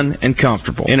 fun, and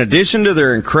comfortable. In addition to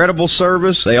their incredible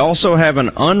service, they also have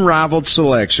an unrivaled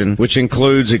selection, which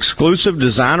includes exclusive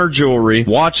designer jewelry,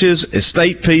 watches,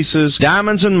 estate pieces,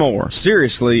 diamonds, and more.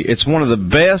 Seriously, it's one of the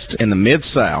best in the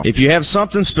Mid-South. If you have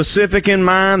something specific in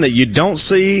mind that you don't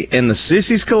see in the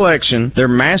Sissy's collection, their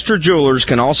master jewelers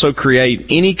can also create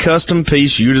any custom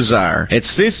piece you desire. At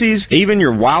Sissy's, even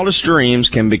your wildest dreams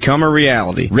can become a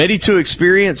reality. Ready to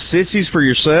experience Sissy's for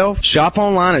yourself? Shop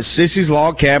online at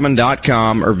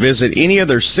sissyslogcabin.com or visit any of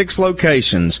their 6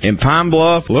 locations in Pine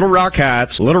Bluff, Little Rock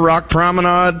Heights, Little Rock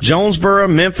Promenade, Jonesboro,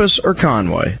 Memphis, or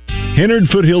Conway. Hennard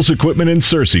Foothills Equipment in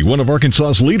Searcy, one of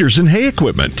Arkansas's leaders in hay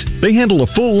equipment. They handle a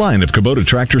full line of Kubota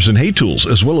tractors and hay tools,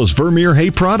 as well as Vermeer hay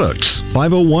products.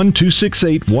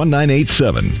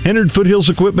 501-268-1987. Hennard Foothills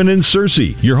Equipment in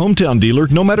Searcy, your hometown dealer,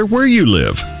 no matter where you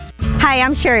live. Hi,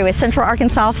 I'm Sherry with Central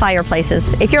Arkansas Fireplaces.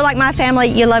 If you're like my family,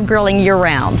 you love grilling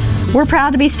year-round. We're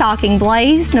proud to be stocking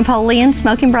Blaze, Napoleon,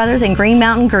 Smoking Brothers, and Green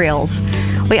Mountain grills.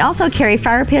 We also carry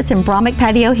fire pits and Brahmic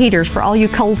patio heaters for all you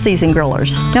cold season grillers.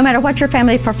 No matter what your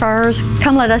family prefers,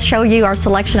 come let us show you our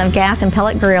selection of gas and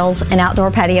pellet grills and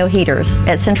outdoor patio heaters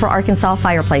at Central Arkansas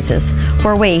Fireplaces,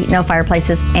 where we know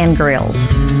fireplaces and grills.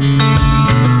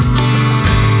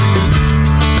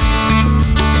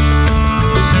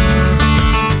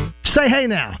 Say hey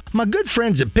now. My good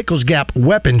friends at Pickles Gap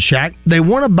Weapon Shack, they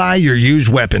want to buy your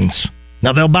used weapons.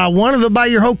 Now they'll buy one or they'll buy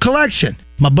your whole collection.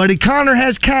 My buddy Connor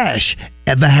has cash.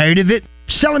 Ever heard of it?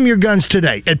 Sell him your guns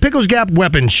today at Pickles Gap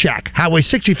Weapon Shack, Highway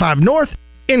 65 North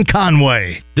in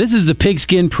Conway. This is the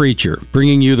Pigskin Preacher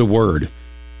bringing you the word.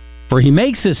 For he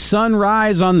makes his sun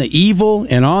rise on the evil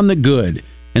and on the good,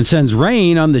 and sends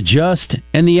rain on the just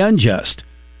and the unjust.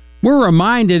 We're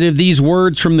reminded of these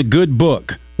words from the good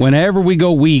book whenever we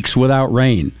go weeks without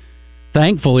rain.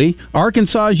 Thankfully,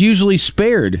 Arkansas is usually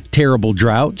spared terrible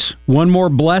droughts, one more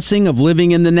blessing of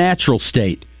living in the natural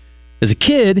state. As a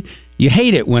kid, you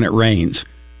hate it when it rains.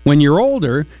 When you're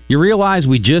older, you realize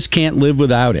we just can't live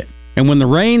without it. And when the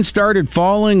rain started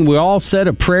falling, we all said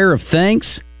a prayer of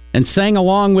thanks and sang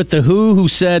along with the who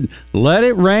said, "Let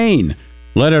it rain.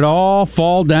 Let it all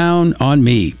fall down on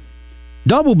me."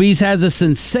 Double B's has a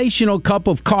sensational cup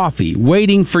of coffee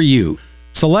waiting for you.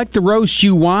 Select the roast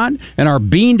you want, and our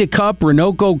bean-to-cup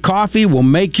Renoco coffee will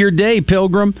make your day,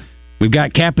 Pilgrim. We've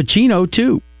got cappuccino,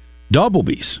 too. Double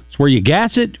B's. It's where you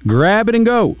gas it, grab it, and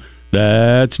go.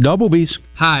 That's Double B's.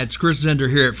 Hi, it's Chris Zender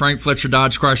here at Frank Fletcher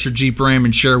Dodge Chrysler Jeep Ram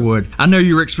in Sherwood. I know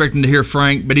you were expecting to hear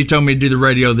Frank, but he told me to do the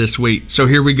radio this week, so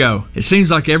here we go. It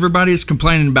seems like everybody is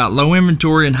complaining about low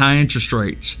inventory and high interest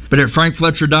rates. But at Frank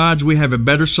Fletcher Dodge, we have a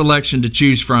better selection to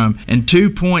choose from and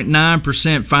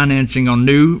 2.9% financing on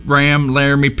new Ram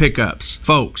Laramie pickups.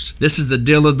 Folks, this is the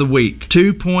deal of the week.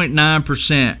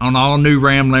 2.9% on all new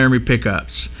Ram Laramie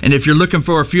pickups. And if you're looking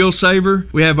for a fuel saver,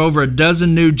 we have over a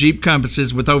dozen new Jeep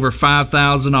Compasses with over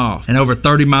 $5,000 off and over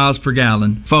 30 miles per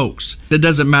gallon. Folks, it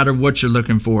doesn't matter what you're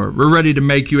looking for. We're ready to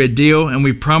make you a deal, and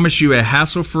we promise you a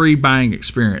hassle-free buying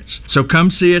experience. So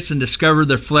come see us and discover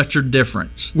the Fletcher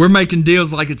difference. We're making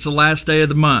deals like it's the last day of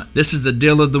the month. This is the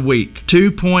deal of the week.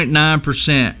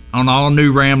 2.9% on all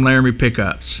new Ram Laramie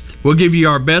pickups. We'll give you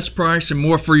our best price and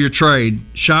more for your trade.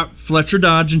 Shop Fletcher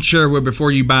Dodge in Sherwood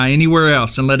before you buy anywhere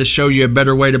else, and let us show you a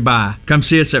better way to buy. Come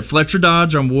see us at Fletcher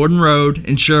Dodge on Warden Road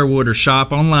in Sherwood, or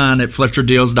shop online at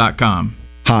FletcherDeals.com.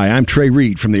 Hi, I'm Trey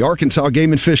Reed from the Arkansas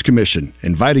Game and Fish Commission,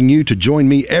 inviting you to join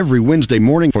me every Wednesday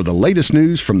morning for the latest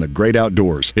news from the great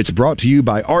outdoors. It's brought to you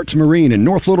by Arts Marine in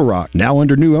North Little Rock, now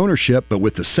under new ownership, but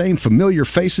with the same familiar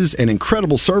faces and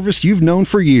incredible service you've known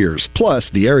for years, plus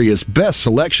the area's best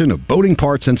selection of boating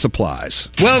parts and supplies.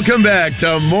 Welcome back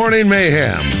to Morning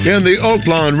Mayhem in the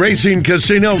Oaklawn Racing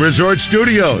Casino Resort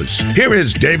Studios. Here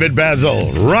is David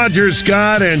Basil, Roger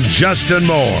Scott, and Justin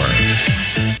Moore.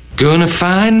 Gonna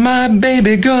find my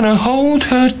baby, gonna hold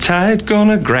her tight,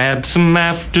 gonna grab some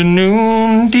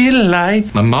afternoon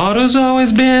delight. My motto's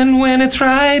always been, when it's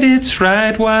right,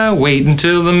 why wait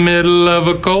until the middle of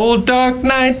a cold dark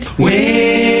night?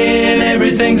 When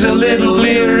everything's a little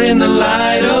clearer in the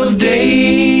light of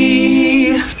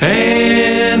day,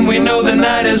 and we know the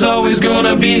night is always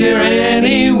gonna be here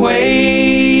anyway.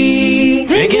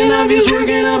 Thinking of you's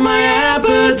working up my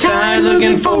appetite,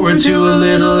 looking forward to a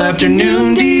little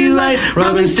afternoon delight.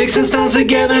 Rubbing sticks and stones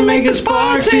together make a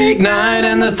sparks ignite,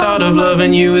 and the thought of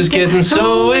loving you is getting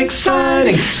so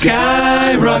exciting.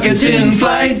 Sky rockets in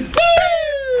flight.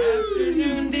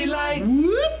 Afternoon delight.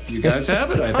 You guys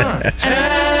have it, I think.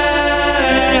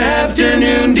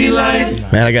 Afternoon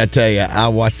delight. Man, I got to tell you, I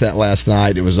watched that last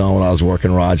night. It was on when I was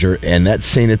working, Roger, and that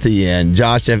scene at the end.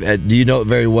 Josh, do you know it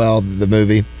very well, the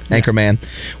movie Anchorman?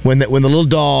 When the little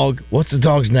dog, what's the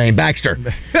dog's name? Baxter.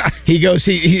 He goes,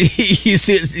 he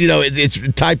see it, it's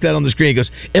typed out on the screen. He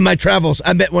goes, "In my travels,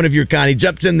 I met one of your kind." He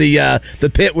jumps in the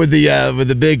pit with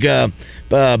the big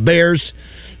bears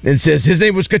and says his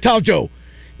name was Cataljo.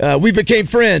 We became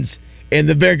friends. And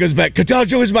the bear goes back,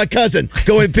 "Cataljo is my cousin.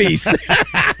 Go in peace."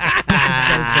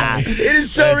 It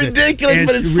is so ridiculous,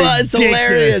 but it's fun. It's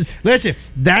hilarious. Listen,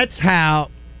 that's how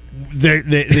the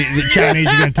Chinese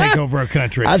are going to take over our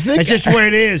country. That's just the way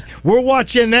it is. We're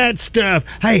watching that stuff.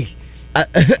 Hey.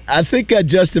 I think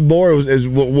Justin Moore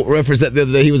referenced that the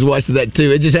other day. He was watching that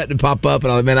too. It just happened to pop up,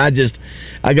 and I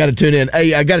got to tune in.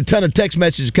 Hey, I got a ton of text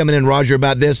messages coming in, Roger,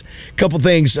 about this. Couple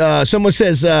things. Someone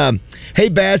says, "Hey,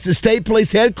 Bass, the state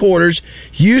police headquarters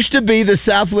used to be the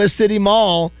Southwest City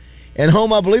Mall, and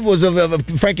home, I believe, was of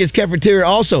Frankie's Cafeteria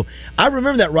also." I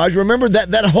remember that, Roger. Remember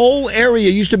that whole area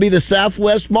used to be the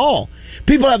Southwest Mall.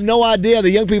 People have no idea.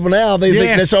 The young people now, they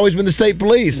think that's always been the state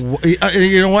police.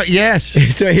 You know what? Yes.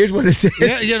 So here's what it says.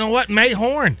 Yeah, you know what? May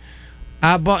Horn.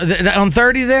 I bought on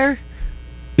 30 there.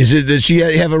 Does she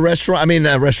have a restaurant? I mean,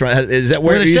 a restaurant. Is that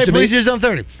where it the used state to police be? is on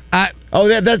 30.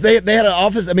 They had an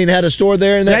office. I mean, they had a store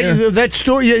there. That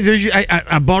store.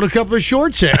 I bought a couple of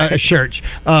shirts. Shirts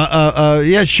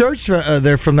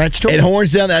there from that store. At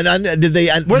Hornsdale. Did they?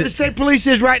 Where the state police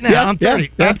is right now on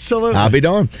 30. Yeah. Absolutely. I'll be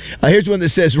darned. Here's one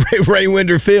that says Ray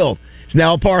Winder Field. It's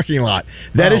now a parking lot.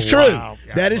 That is true. Wow.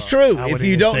 That is true. If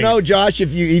you don't know, Josh, if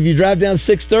you drive down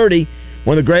 630.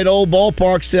 One of the great old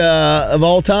ballparks of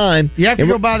all time. You have to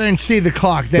go by there and see the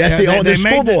clock. That's the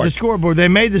scoreboard. The scoreboard. They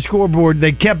made the scoreboard.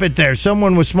 They kept it there.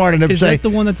 Someone was smart enough to say. Is that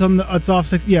the one that's on the? It's off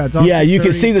 6. Yeah, it's off. Yeah, you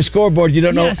can see the scoreboard. You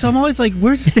don't know. Yeah, so I'm always like,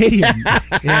 "Where's the stadium?"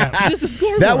 Just the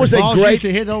scoreboard. That was Balls a great. Used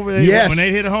to hit over there. Yes. When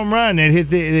they hit a home run,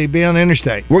 they'd be on the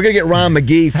interstate. We're gonna get Ron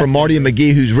McGee from Marty and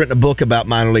McGee, who's written a book about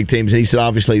minor league teams, and he said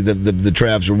obviously the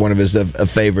Travs were one of his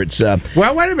favorites.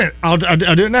 Well, wait a minute. I'll do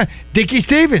it now. Dickie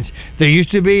Stevens. There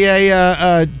used to be a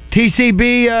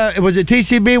TCB. Was it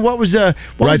TCB? What was the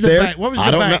bank? What was the bank? What was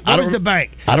the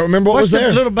bank? I don't remember what was there.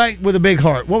 What's the little bank with a big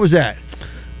heart? What was that?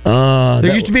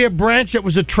 There used to be a branch that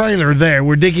was a trailer there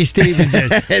where Dickie Stevens is.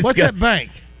 What's that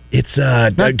bank? It's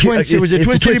not Twin City. Was it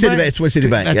Twin City Bank? It's Twin City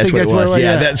Bank. That's what it was.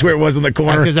 Yeah, that's where it was in the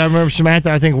corner. Because I remember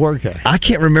Samantha, I think, worked there. I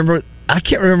can't remember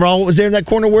all what was there in that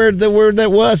corner where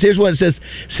that was. Here's what it says: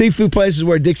 seafood places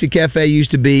where Dixie Cafe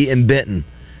used to be in Benton.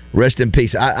 Rest in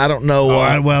peace. I don't know.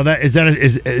 Well,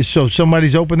 so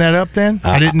somebody's opened that up then?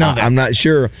 I didn't know that. I'm not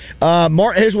sure.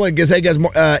 Here's one. Hey guys,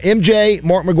 MJ,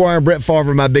 Mark McGuire, and Brett Favre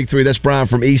are my big three. That's Brian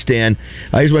from East End.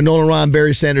 Here's one: Nolan Ryan,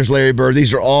 Barry Sanders, Larry Bird.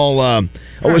 These are all. It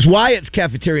was Wyatt's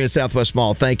Cafeteria in Southwest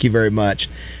Mall. Thank you very much.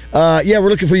 We're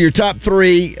looking for your top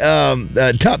three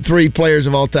players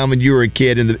of all time when you were a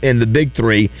kid in the big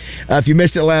three. If you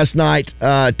missed it last night,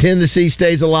 Tennessee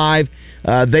stays alive.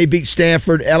 They beat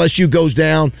Stanford. LSU goes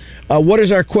down. What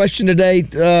is our question today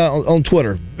on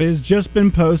Twitter? It has just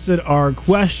been posted. Our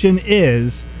question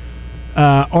is,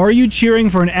 are you cheering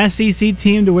for an SEC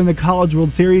team to win the College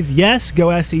World Series? Yes,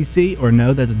 go SEC. Or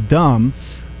no, that's dumb.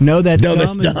 No, that's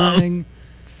dumb. Is winning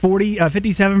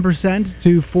 57%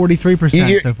 to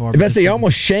 43% so far. You're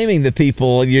almost shaming the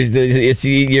people.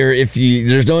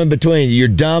 There's no in between. You're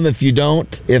dumb if you don't.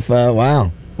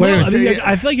 Wow. Well, I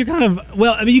feel like you're kind of.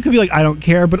 Well, I mean, you could be like, I don't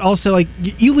care, but also like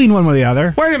you lean one way or the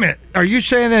other. Wait a minute. Are you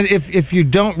saying that if you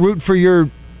don't root for your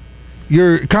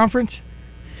conference?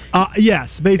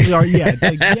 Yes, basically. Yeah.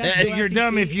 It's like, you're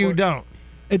dumb if you don't.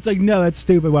 It's like, no, that's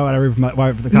stupid. Why would I root for the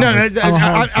conference? No,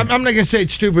 I'm not going to say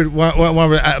it's stupid, but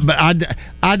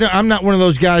I'm not one of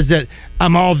those guys that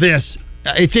I'm all this.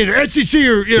 It's either SEC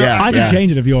or I can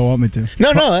change it if you all want me to.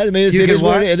 No. I mean, it is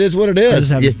what it is.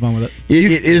 I just have fun with it.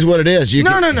 It is what it is.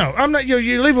 No. I'm not.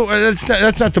 You leave it.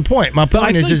 That's not the point. My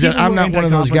point is that I'm not one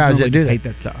of those guys that do that. Hate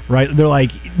that stuff, right? They're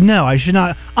like, no, I should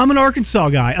not. I'm an Arkansas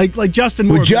guy, like Justin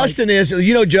Moore. Well, Justin is.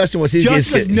 Justin was his.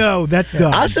 No, that's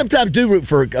dumb. I sometimes do root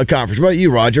for a conference. What about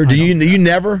you, Roger? Do you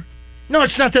never? No,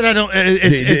 it's not that I don't.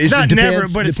 It's not never,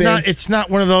 but it's not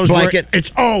one of those blanket. It's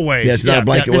always. Yeah, it's not a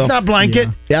blanket. It's not blanket.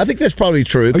 Yeah, I think that's probably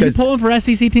true. Are you pulling for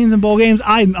SEC teams in bowl games?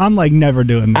 I'm like never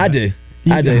doing that. I do.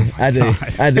 I do.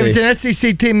 If it's an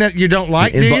SEC team that you don't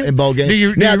like, in bowl games. Do you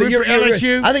root for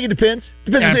LSU? I think it depends.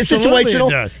 It's situational.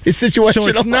 It does. It's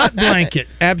situational. So it's not blanket.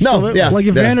 Absolutely. No, like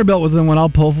if Vanderbilt was in one, I'll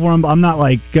pull for them. I'm not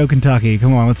like, go Kentucky.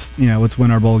 Come on, let's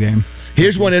win our bowl game.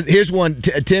 Here's one.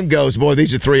 Tim goes, boy,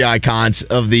 these are three icons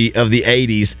of the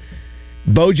 80s.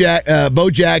 Bo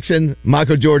Jackson,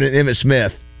 Michael Jordan, and Emmitt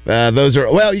Smith. Those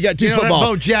are you got two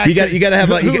football. Bo Jackson. You got to have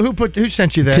who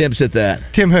sent you that? Tim sent that.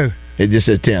 Tim who? It just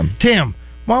says Tim. Tim,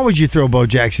 why would you throw Bo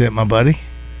Jackson at my buddy?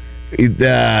 But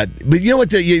you know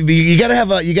what? You got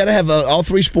to have all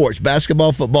three sports: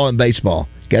 basketball, football, and baseball.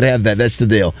 Got to have that. That's the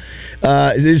deal.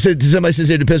 Somebody says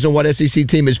it depends on what SEC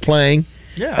team is playing.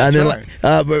 Yeah, that's right.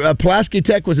 Pulaski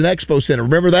Tech was an expo center.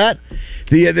 Remember that?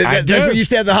 That's where you used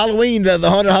to have the Halloween, the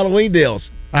haunted Halloween deals.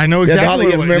 I know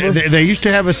exactly. They used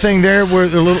to have a thing there where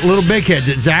the little big heads.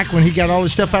 Zach, when he got all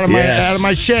this stuff out of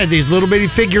my shed, these little bitty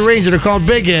figurines that are called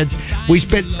big heads. We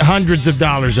spent hundreds of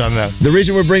dollars on those. The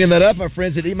reason we're bringing that up, our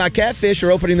friends at Eat My Catfish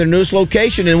are opening their newest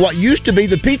location in what used to be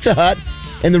the Pizza Hut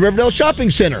in the Riverdale Shopping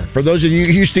Center. For those of you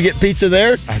who used to get pizza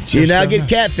there, you now get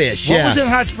catfish. What was in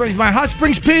Hot Springs? My Hot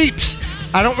Springs Peeps.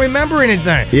 I don't remember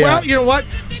anything. Yeah. Well, you know what?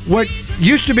 What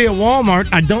used to be a Walmart,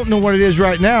 I don't know what it is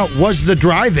right now, was the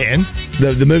drive-in.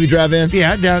 The movie drive-in?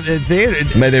 Yeah, down at theater.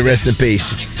 May they rest in peace.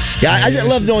 Yeah, I just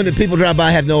love knowing that people drive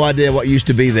by have no idea what used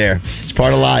to be there. It's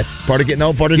part of life, part of getting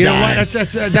old, part of dying. You know what?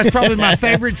 That's probably my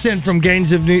favorite scene from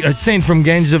Gangs of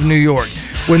New York,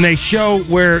 when they show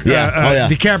where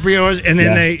DiCaprio is, and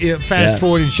then they fast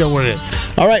forward and show what it is.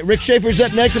 All right, Rick Schaefer's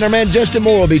up next, and our man Justin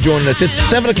Moore will be joining us. It's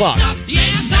 7 o'clock.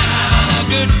 Yes, I have a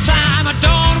good time. I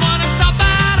don't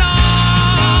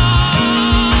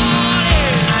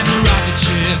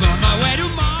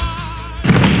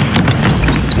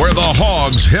where the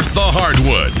Hogs hit the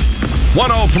hardwood.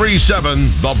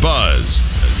 103.7 The Buzz.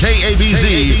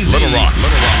 KABZ, Little Rock.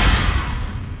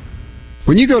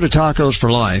 When you go to Tacos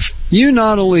for Life, you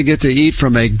not only get to eat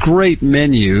from a great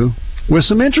menu with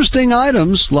some interesting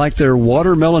items like their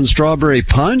watermelon strawberry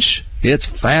punch. It's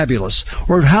fabulous.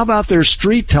 Or how about their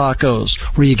street tacos,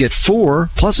 where you get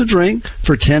 4 plus a drink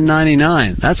for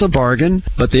 $10.99? That's a bargain.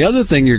 But the other thing you're